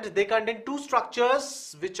and they contain two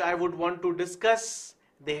structures which I would want to discuss.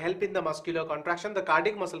 They help in the muscular contraction, the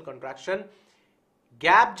cardiac muscle contraction,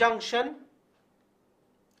 gap junction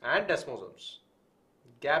and desmosomes.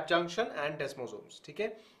 Gap junction and desmosomes. ठीक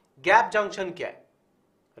है? Gap junction क्या है?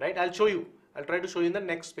 Right? I'll show you. I'll try to show you in the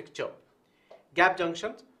next picture. Gap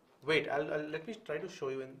junctions. Wait, let me try to show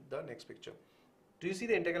you in the next picture. Do you see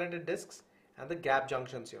the interconnected discs and the gap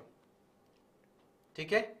junctions here?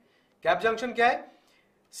 ठीक है? Gap junction क्या है?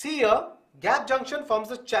 See here, gap junction forms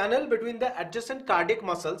the channel between the adjacent cardiac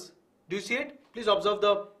muscles. Do you see it? Please observe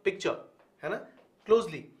the picture, है ना?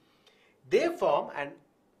 Closely. They form an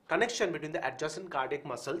connection between the adjacent cardiac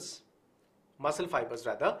muscles, muscle fibers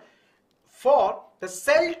rather, for the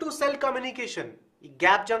cell to cell communication.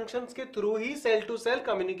 Gap junctions के through he cell to cell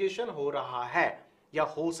communication हो रहा है या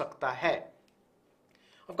हो सकता है.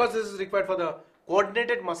 Of course, this is required for the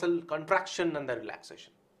coordinated muscle contraction and the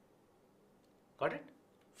relaxation. Got it?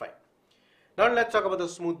 Fine. Now let's talk about the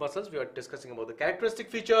smooth muscles. We are discussing about the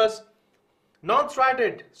characteristic features.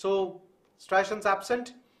 Non-striated, so striations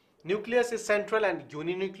absent. Nucleus is central and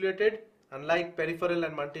uninucleated, unlike peripheral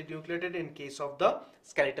and multinucleated in case of the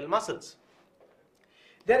skeletal muscles.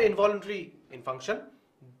 They are involuntary in function,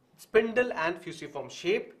 spindle and fusiform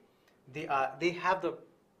shape. They have the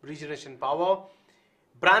regeneration power.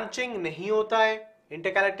 Branching नहीं होता है.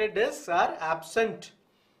 Intercalated discs are absent.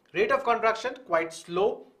 Rate of contraction quite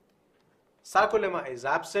slow. Sarcolemma is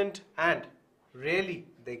absent and rarely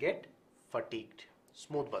they get fatigued.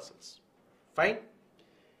 Smooth muscles. Fine.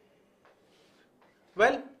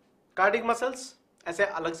 Well, cardiac muscles ऐसे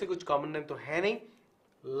अलग से कुछ common name तो है नहीं.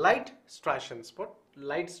 Light striations, but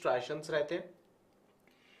light striations रहते हैं.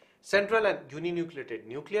 Central and uninucleated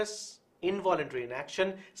nucleus, involuntary in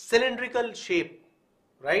action, cylindrical shape,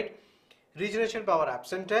 right? Regeneration power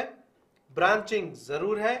absent है, branching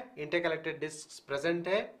जरूर है, intercalated discs present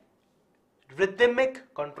है, rhythmic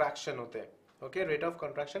contraction होते हैं. Okay, rate of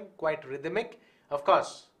contraction quite rhythmic, of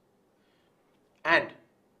course. And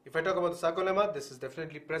if I talk about the sarcolemma, this is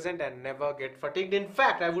definitely present and never get fatigued. In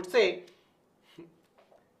fact, I would say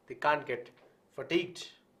they can't get fatigued.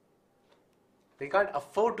 They can't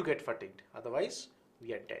afford to get fatigued. Otherwise,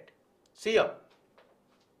 we are dead. See here.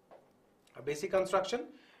 A basic construction.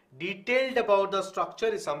 Detailed about the structure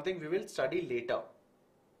is something we will study later.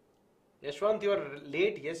 Yashwant, you are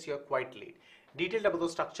late. Yes, you are quite late. Detailed about the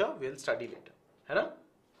structure, we will study later. है ना?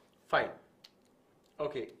 Fine.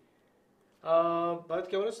 Okay. बात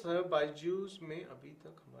क्या हो रहा है sir, Byju's में अभी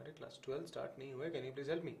तक हमारे क्लास 12 स्टार्ट नहीं हुए. Can you please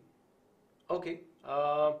help me? Okay.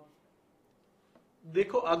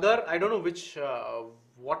 देखो अगर I don't know which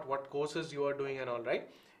what courses you are doing and all, right,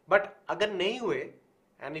 but अगर नहीं हुए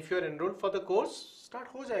and if you are enrolled for the course, start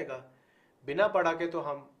हो जाएगा. बिना पढ़ा के तो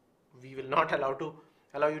हम we will not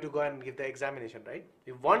allow you to go and give the examination, right?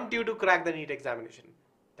 We want you to crack the NEET examination.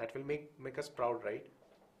 That will make us proud, right?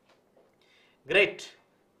 Great.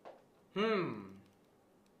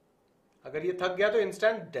 अगर ये थक गया तो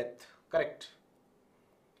instant death. Correct.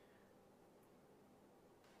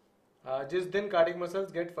 जिस दिन cardiac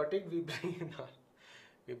muscles get fatigued,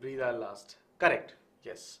 we breathe our last. Correct.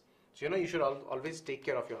 Yes. So you should always take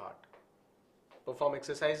care of your heart. Perform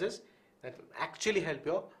exercises that will actually help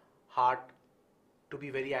your heart to be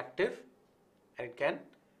very active, and it can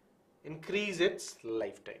increase its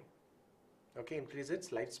lifetime. Okay, increase its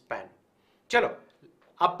lifespan. चलो,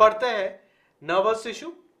 अब पढ़ते हैं nervous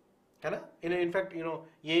tissue, है ना? In fact,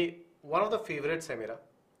 ये one of the favorites है मेरा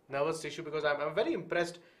nervous tissue, because I'm very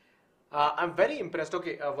impressed I'm very impressed.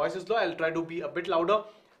 Okay, voice is low. I'll try to be a bit louder.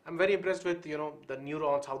 I'm very impressed with, the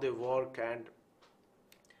neurons, how they work, and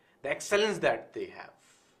the excellence that they have,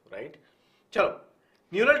 right? Chalo,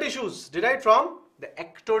 neural tissues derived from the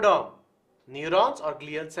ectoderm. Neurons or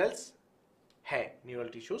glial cells hai neural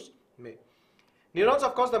tissues mein. Neurons,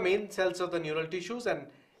 of course, the main cells of the neural tissues, and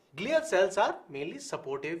glial cells are mainly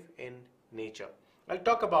supportive in nature. I'll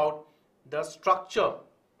talk about the structure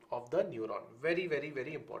of the neuron. Very, very,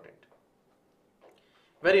 very important.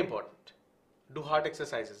 Very important. Do heart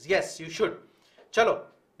exercises. Yes, you should. चलो,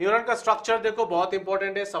 neuron का structure देखो, बहुत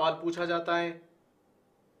important है, सवाल पूछा जाता है.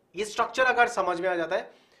 ये स्ट्रक्चर अगर समझ में आ जाता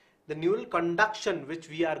है, the neural conduction which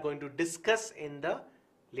we are going to discuss in the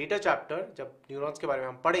later chapter, जब न्यूरॉन्स के बारे में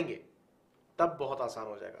हम पढ़ेंगे, तब बहुत आसान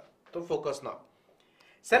हो जाएगा. तो फोकस ना.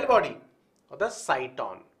 Cell body or the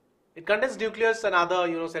cyton. It contains nucleus and other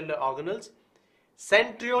cell organelles.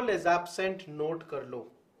 Centriole is absent. Note कर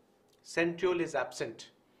लो. Centriole is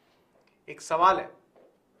absent. एक सवाल है.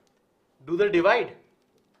 Do they divide?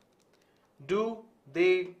 Do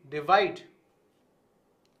they divide?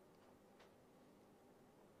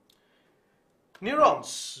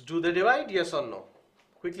 Neurons, do they divide? Yes or no?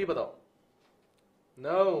 Quickly बताओ.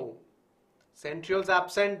 No. Centrioles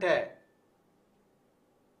absent है.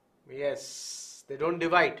 Yes, they don't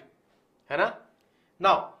divide. है ना?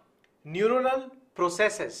 Now, neuronal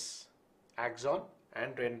processes, axon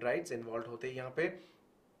and dendrites involved होते हैं यहाँ पे.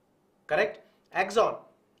 Correct? Axon,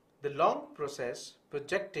 the long process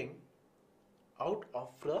projecting out of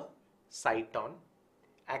the cyton.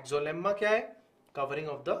 Axolemma क्या है? Covering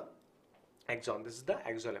of the axon. This is the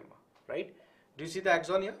axolemma, right? Do you see the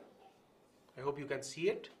axon here? I hope you can see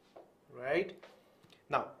it, right?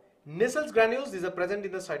 Now, Nissel's granules, these are present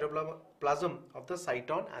in the cytoplasm of the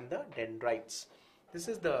cyton and the dendrites. This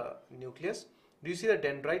is the nucleus. Do you see the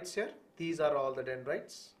dendrites here? These are all the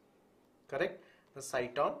dendrites, correct? The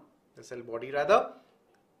cyton, the cell body rather.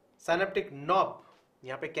 Synaptic knob,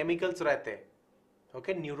 यहाँ पे chemicals रहते हैं,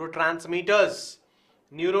 okay? Neurotransmitters,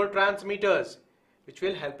 which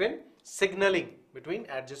will help in signaling between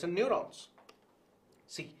adjacent neurons.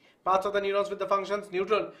 See, parts of the neurons with the functions.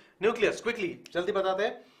 Nucleus, quickly, jaldi batate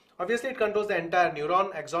hain. Obviously, it controls the entire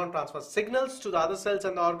neuron. Axon transfers signals to the other cells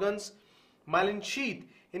and the organs. Myelin sheath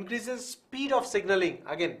increases speed of signaling.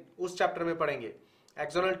 Again, उस chapter में पढ़ेंगे.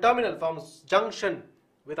 Axonal terminal forms junction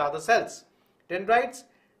with other cells. Dendrites,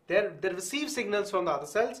 they receive signals from the other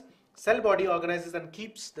cells. Cell body organizes and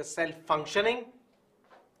keeps the cell functioning.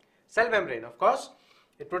 Cell membrane, of course,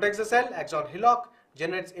 it protects the cell. Axon hillock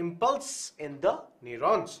generates impulse in the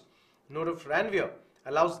neurons. Node of Ranvier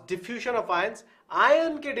allows diffusion of ions.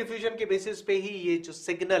 Ion के diffusion के basis पे ही ये जो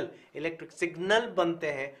signal, electric signal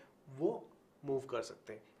बनते हैं, वो move कर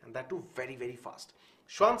सकते हैं, and that too very, very fast.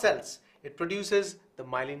 Schwann cells, it produces the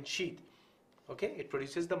myelin sheath. Okay, it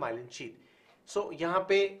produces the myelin sheath. So यहाँ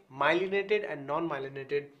पे myelinated and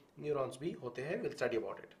non-myelinated neurons भी होते हैं. We'll study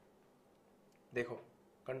about it. देखो,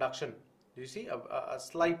 conduction. Do you see a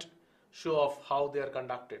slight show of how they are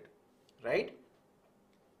conducted, right?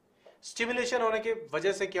 Stimulation होने के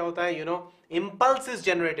वजह से क्या होता है, impulse is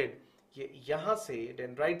generated. ये यहाँ से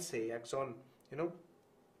dendrite से axon,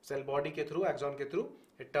 cell body के through, axon के through,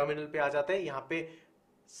 terminal पे आ जाते हैं. यहाँ पे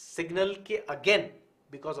signal के again,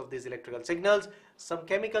 because of these electrical signals, some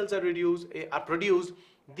chemicals are produced.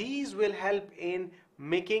 These will help in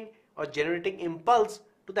making or generating impulse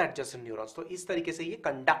to the adjacent neurons. तो इस तरीके से ये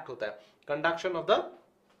conduct होता है. Conduction of the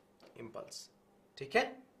impulse. ठीक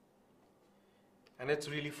है? And it's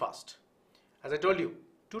really fast. As I told you,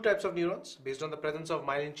 two types of neurons based on the presence of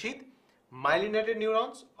myelin sheath: myelinated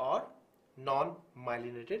neurons or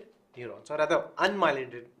non-myelinated neurons, or rather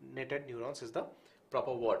unmyelinated neurons is the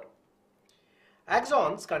proper word.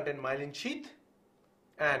 Axons contain myelin sheath,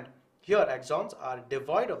 and here axons are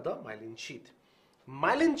devoid of the myelin sheath.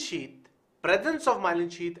 Presence of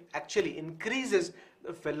myelin sheath actually increases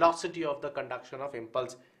the velocity of the conduction of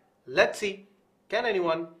impulse. Let's see, can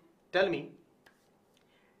anyone tell me?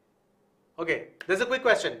 Okay, there's a quick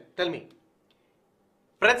question. Tell me,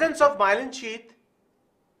 presence of myelin sheath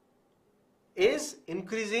is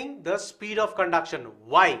increasing the speed of conduction.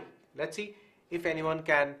 Why? Let's see if anyone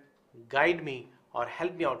can guide me or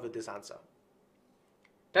help me out with this answer.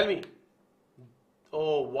 Tell me.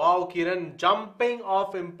 Oh wow, Kiran, jumping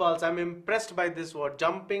of impulse. I'm impressed by this word,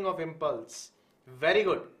 jumping of impulse. Very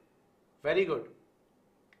good. Very good.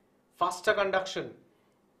 Faster conduction.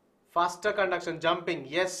 Faster conduction, jumping.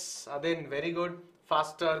 Yes, Adin, very good.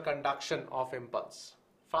 Faster conduction of impulse.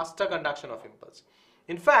 Faster conduction of impulse.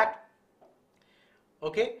 In fact,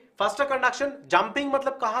 okay, faster conduction, jumping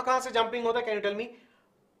मतलब कहाँ से jumping होता है? Can you tell me?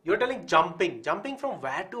 You're telling jumping. Jumping from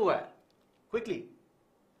where to where? Quickly.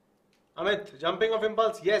 Amit, jumping of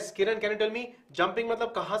impulse. Yes. Kiran, can you tell me jumping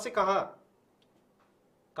मतलब कहां से कहां,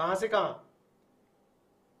 कहां से कहां?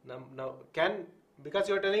 Can, because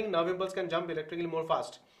you are telling nerve impulse can jump electrically more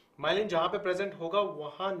fast. Myelin जहां पे present होगा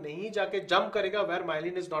वहां नहीं जाके जंप करेगा where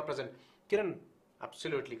myelin is not present. Kiran,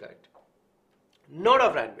 absolutely correct. Note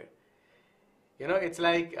of रैनवे. You know, it's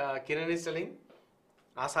like Kiran is telling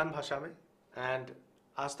आसान भाषा में and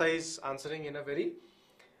Asta is answering in a very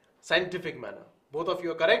scientific manner. Both of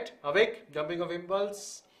you are correct. Awake, jumping of impulse,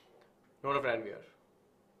 node of Ranvier.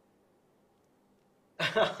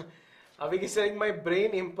 Awake is saying my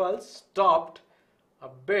brain impulse stopped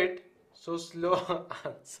a bit, so slow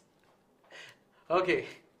answer. Okay,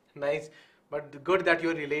 nice, but good that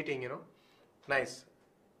you are relating, you know. Nice.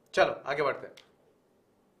 चलो आगे बढ़ते हैं.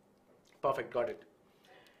 Perfect, got it.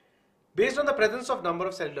 Based on the presence of number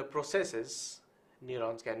of cellular processes,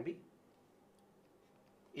 neurons can be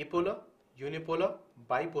apolar, unipolar,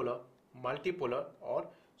 bipolar, multipolar और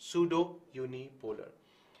pseudo-unipolar.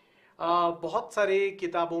 बहुत सारे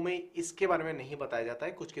किताबों में इसके बारे में नहीं बताया जाता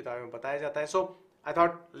है, कुछ किताबों में बताया जाता है. So I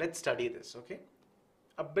thought let's study this, okay?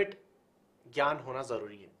 A bit ज्ञान होना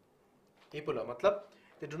जरूरी है. Apolar मतलब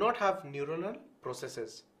they do not have neuronal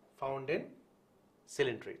processes found in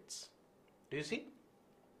cylindrids. Do you see?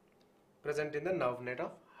 Present in the nerve net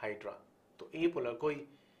of Hydra. तो apolar कोई,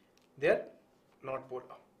 they are not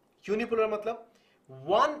polar. Unipolar मतलब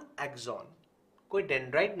one axon, कोई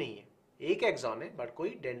dendrite नहीं है. एक axon है but कोई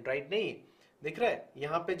dendrite नहीं है. दिख रहा है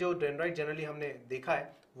यहाँ पे जो dendrite जनरली हमने देखा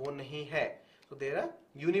है वो नहीं है. So they are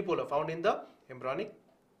unipolar found in the embryonic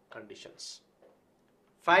conditions.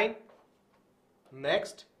 Fine.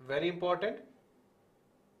 Next, very important.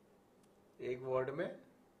 एक वर्ड में,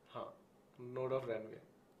 हाँ, नोड ऑफ रैनवे.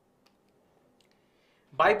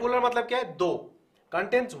 बाइपोलर मतलब क्या है? दो.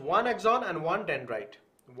 Contains one axon and one dendrite.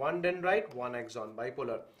 One dendrite, one axon.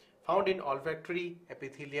 Bipolar. Found in olfactory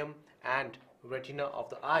epithelium and retina of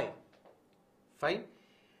the I. Fine.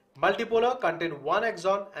 Multipolar contain one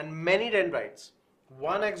axon and many dendrites.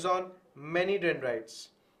 One axon, many dendrites.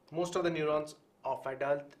 Most of the neurons of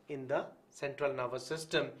adult in the central nervous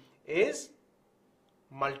system is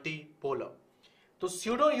multipolar. तो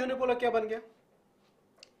pseudo unipolar क्या बन गया?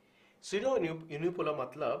 Pseudo unipolar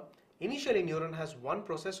मतलब initially neuron has one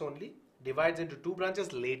process only, divides into two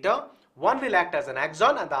branches. Later one will act as an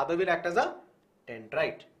axon and the other will act as a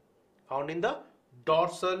dendrite, found in the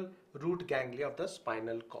dorsal root ganglia of the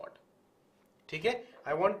spinal cord. ठीक है?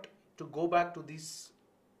 I want to go back to these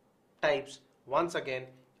types once again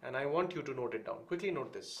and I want you to note it down. Quickly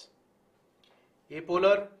note this.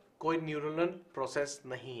 Apolar कोई neuronal process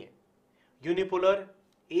नहीं है. Unipolar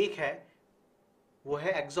एक है, वो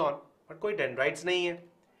है axon, but कोई डेंड्राइट्स नहीं है.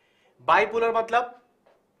 बाइपोलर मतलब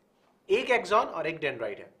एक एक्सॉन और एक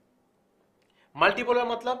डेंड्राइट है. मल्टीपोलर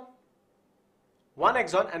मतलब one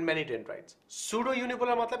axon and many dendrites. Pseudo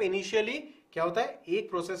unipolar मतलब इनिशियली क्या होता है? एक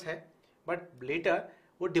प्रोसेस है, बट लेटर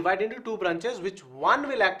वो divide into two branches which one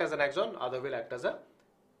will act as an axon, other will act as a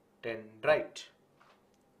dendrite.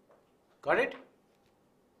 Got it?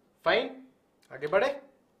 Fine. आगे बढ़े.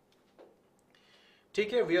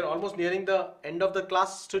 ठीक है. We are almost nearing the end of the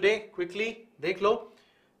class today. Quickly देख लो.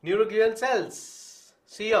 Neuroglial sales,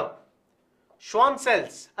 see here. Schwann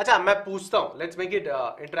cells. अच्छा, मैं पूछता हूं, let's make it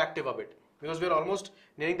interactive a bit because we are almost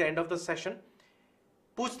nearing the end of the session.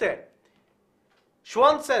 पूछते हैं,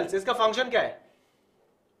 Schwann cells, इसका function क्या है?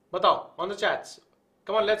 बताओ on the chats.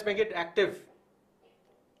 Come on, let's make it active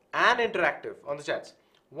and interactive on the chats.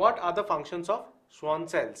 What are the functions of Schwann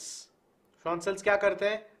cells? Schwann cells क्या करते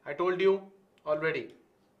हैं? I told you already.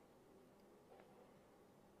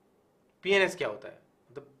 PNS क्या होता है?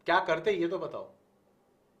 मतलब क्या करते हैं ये तो बताओ.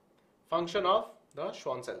 Function of the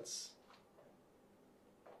Schwann cells.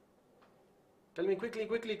 Tell me quickly,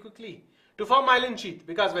 quickly, quickly. To form myelin sheath.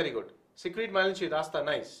 Because very good. Secrete myelin sheath. Asta,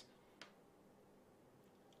 nice.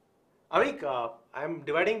 Avik, I am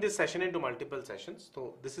dividing this session into multiple sessions.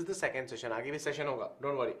 So this is the second session. आगे भी session होगा.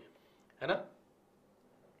 Don't worry. है ना?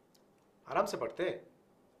 आराम से पढ़ते हैं.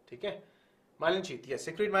 ठीक है. Myelin sheath, yes,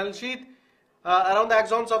 secrete myelin sheath around the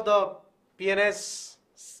axons of the PNS,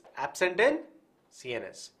 absent in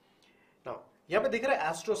CNS. Now यहाँ पे दिख रहा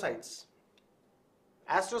है astrocytes.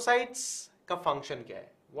 Astrocytes का function क्या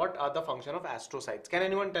है? What are the function of astrocytes? Can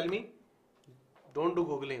anyone tell me? Don't do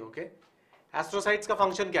googling, okay? Astrocytes का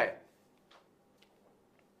function क्या है?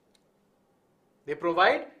 They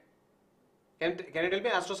provide. Can you tell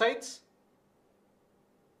me astrocytes?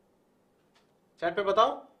 Chat पे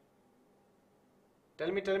बताओ.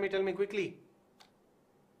 Tell me quickly.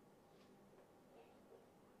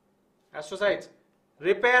 Astrocytes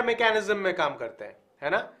repair mechanism में काम करते हैं, है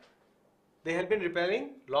ना? they help in repairing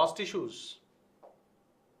lost tissues.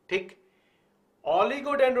 ठीक.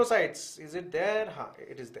 Oligodendrocytes, is it there? हाँ,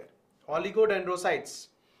 it is there. Oligodendrocytes,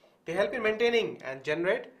 they help in maintaining and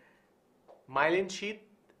generate myelin sheath,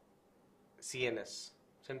 CNS,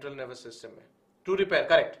 central nervous system में, to repair,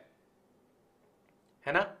 correct,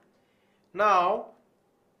 है ना? Now,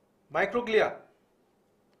 microglia,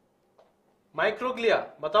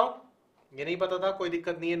 बताओ, ये नहीं पता था, कोई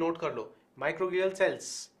दिक्कत नहीं है, नोट कर लो. Microglial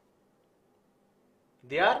cells,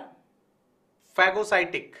 they are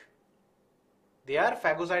phagocytic. They are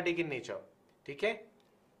phagocytic in nature. ठीक है?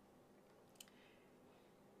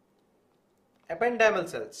 Ependymal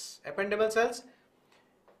cells.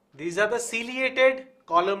 These are the ciliated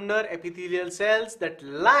columnar epithelial cells that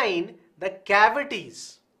line the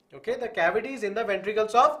cavities. Okay, the cavities in the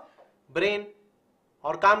ventricles of brain.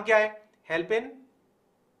 और काम क्या है? Help in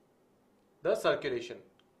the circulation.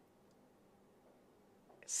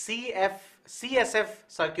 CSF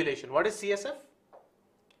circulation. What is CSF?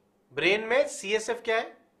 Brain में CSF क्या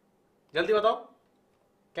है? जल्दी बताओ.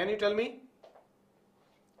 Can you tell me?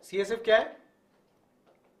 CSF क्या है?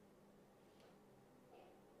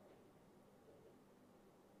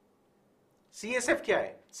 CSF क्या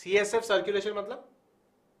है? CSF सर्कुलेशन मतलब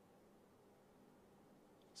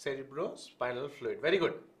cerebrospinal fluid. Very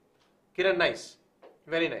good. Kiran, nice.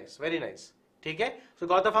 Very nice. ठीक है? So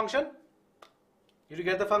got the function? Did you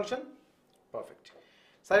get the function? Perfect.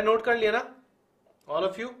 सारे नोट कर लिया ना? All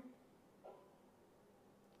of you?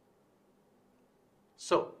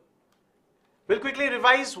 So, we'll quickly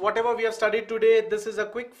revise whatever we have studied today. This is a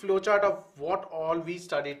quick flowchart of what all we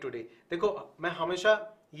studied today. देखो, मैं हमेशा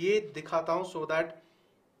ये दिखाता हूँ so that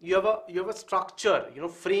you have a structure,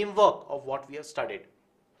 framework of what we have studied.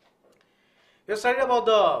 We have studied about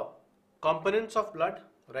the components of blood,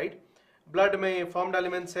 right? Blood में formed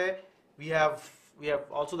elements है. We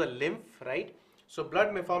have also the lymph, right? So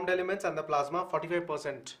blood में formed elements and the plasma,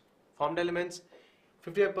 45% formed elements,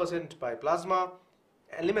 55% by plasma.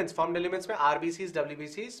 Elements, formed elements में RBCs,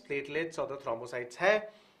 WBCs, platelets और the thrombocytes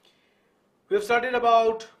है. We have studied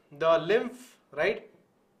about the lymph, right?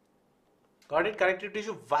 Got it? Connective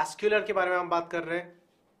tissue, vascular के बारे में हम बात कर रहे हैं.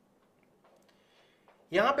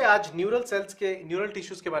 यहाँ पे आज न्यूरल सेल्स के, न्यूरल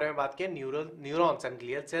टिश्यूज के बारे में बात किया, neurons and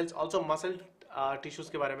glial cells. Also muscle tissues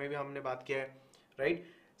के बारे में भी हमने बात किया है, right?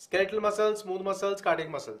 Skeletal muscles, smooth muscles, cardiac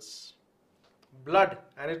muscles, blood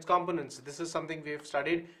and it's components. This is something we have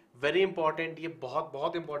studied. Very important, ये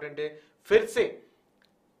बहुत इंपॉर्टेंट है. फिर से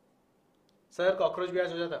सर कॉकरोच भी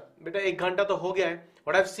आज हो जाता बेटा, 1 घंटा तो हो गया है.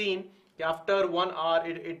 व्हाट आई हैव सीन कि after 1 hour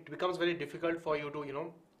it becomes very difficult for you to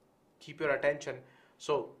keep your attention.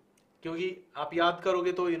 सो क्योंकि आप याद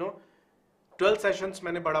करोगे तो 12 सेशंस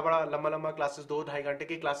मैंने बड़ा लंबा क्लासेस 2-2.5 घंटे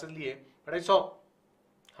के क्लासेस लिए, बट आई सॉ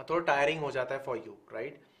थोड़ा टायरिंग हो जाता है फॉर यू,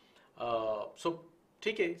 राइट? सो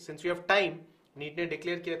ठीक है, since you have time, NEET ने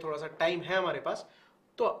डिक्लेयर किया थोड़ा सा टाइम है हमारे पास,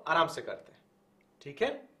 तो आराम से करते हैं. ठीक है,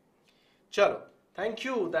 चलो. Thank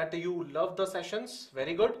you that you love the sessions.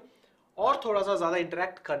 Very good. और थोड़ा सा ज्यादा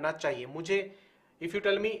इंटरेक्ट करना चाहिए मुझे. If you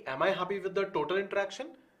tell me M I happy with the total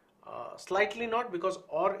interaction, slightly not, because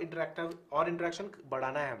और इंटरेक्शन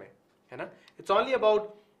बढ़ाना है हमें, है ना? It's only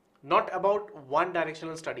about, not about one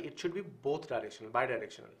directional study, it should be both directional, bye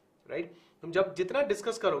directional, right? तुम जब जितना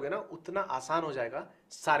discuss करोगे ना उतना आसान हो जाएगा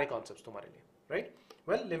सारे कॉन्सेप्ट्स तुम्हारे लिए, राइट?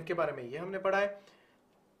 वेल, लिम्फ के बारे में ये हमने पढ़ा है.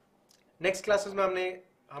 नेक्स्ट क्लासेस में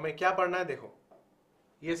हमें क्या पढ़ना है, देखो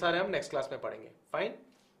ये सारे हम नेक्स्ट क्लास में पढ़ेंगे. Fine,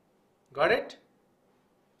 got it?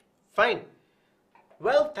 Fine.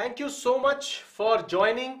 Well, thank you so much for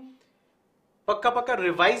joining. पक्का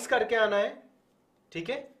रिवाइज करके आना है, ठीक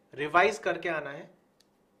है? रिवाइज करके आना है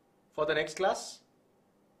for the next class.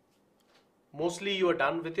 Mostly you are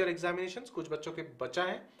done with your examinations. कुछ बच्चों के बचा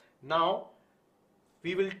है. Now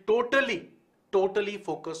we will totally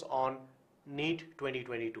focus on NEET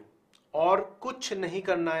 2022. और कुछ नहीं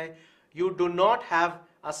करना है. You do not have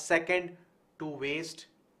a second to waste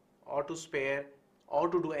और टू स्पेयर और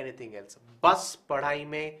टू डू एनीथिंग एल्स. बस पढ़ाई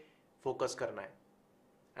में फोकस करना है.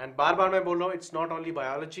 एंड बार मैं बोल रहा हूं, it's not only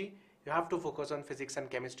biology, you have to focus on physics and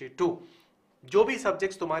chemistry to. जो भी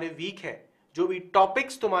सब्जेक्ट्स तुम्हारे वीक है, जो भी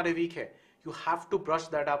टॉपिक्स तुम्हारे वीक है, you have to brush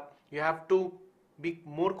that up. You have to be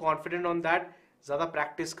more confident on that. ज्यादा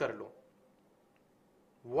practice कर लो.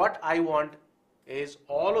 What I want is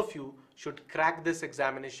all of you should crack this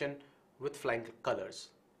examination with flying colors.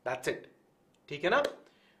 That's it. ठीक है ना?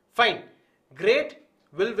 Fine. Great.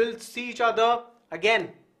 We'll see each other again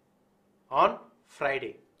on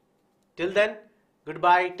Friday. Till then,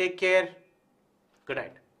 goodbye. Take care. Good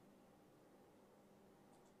night.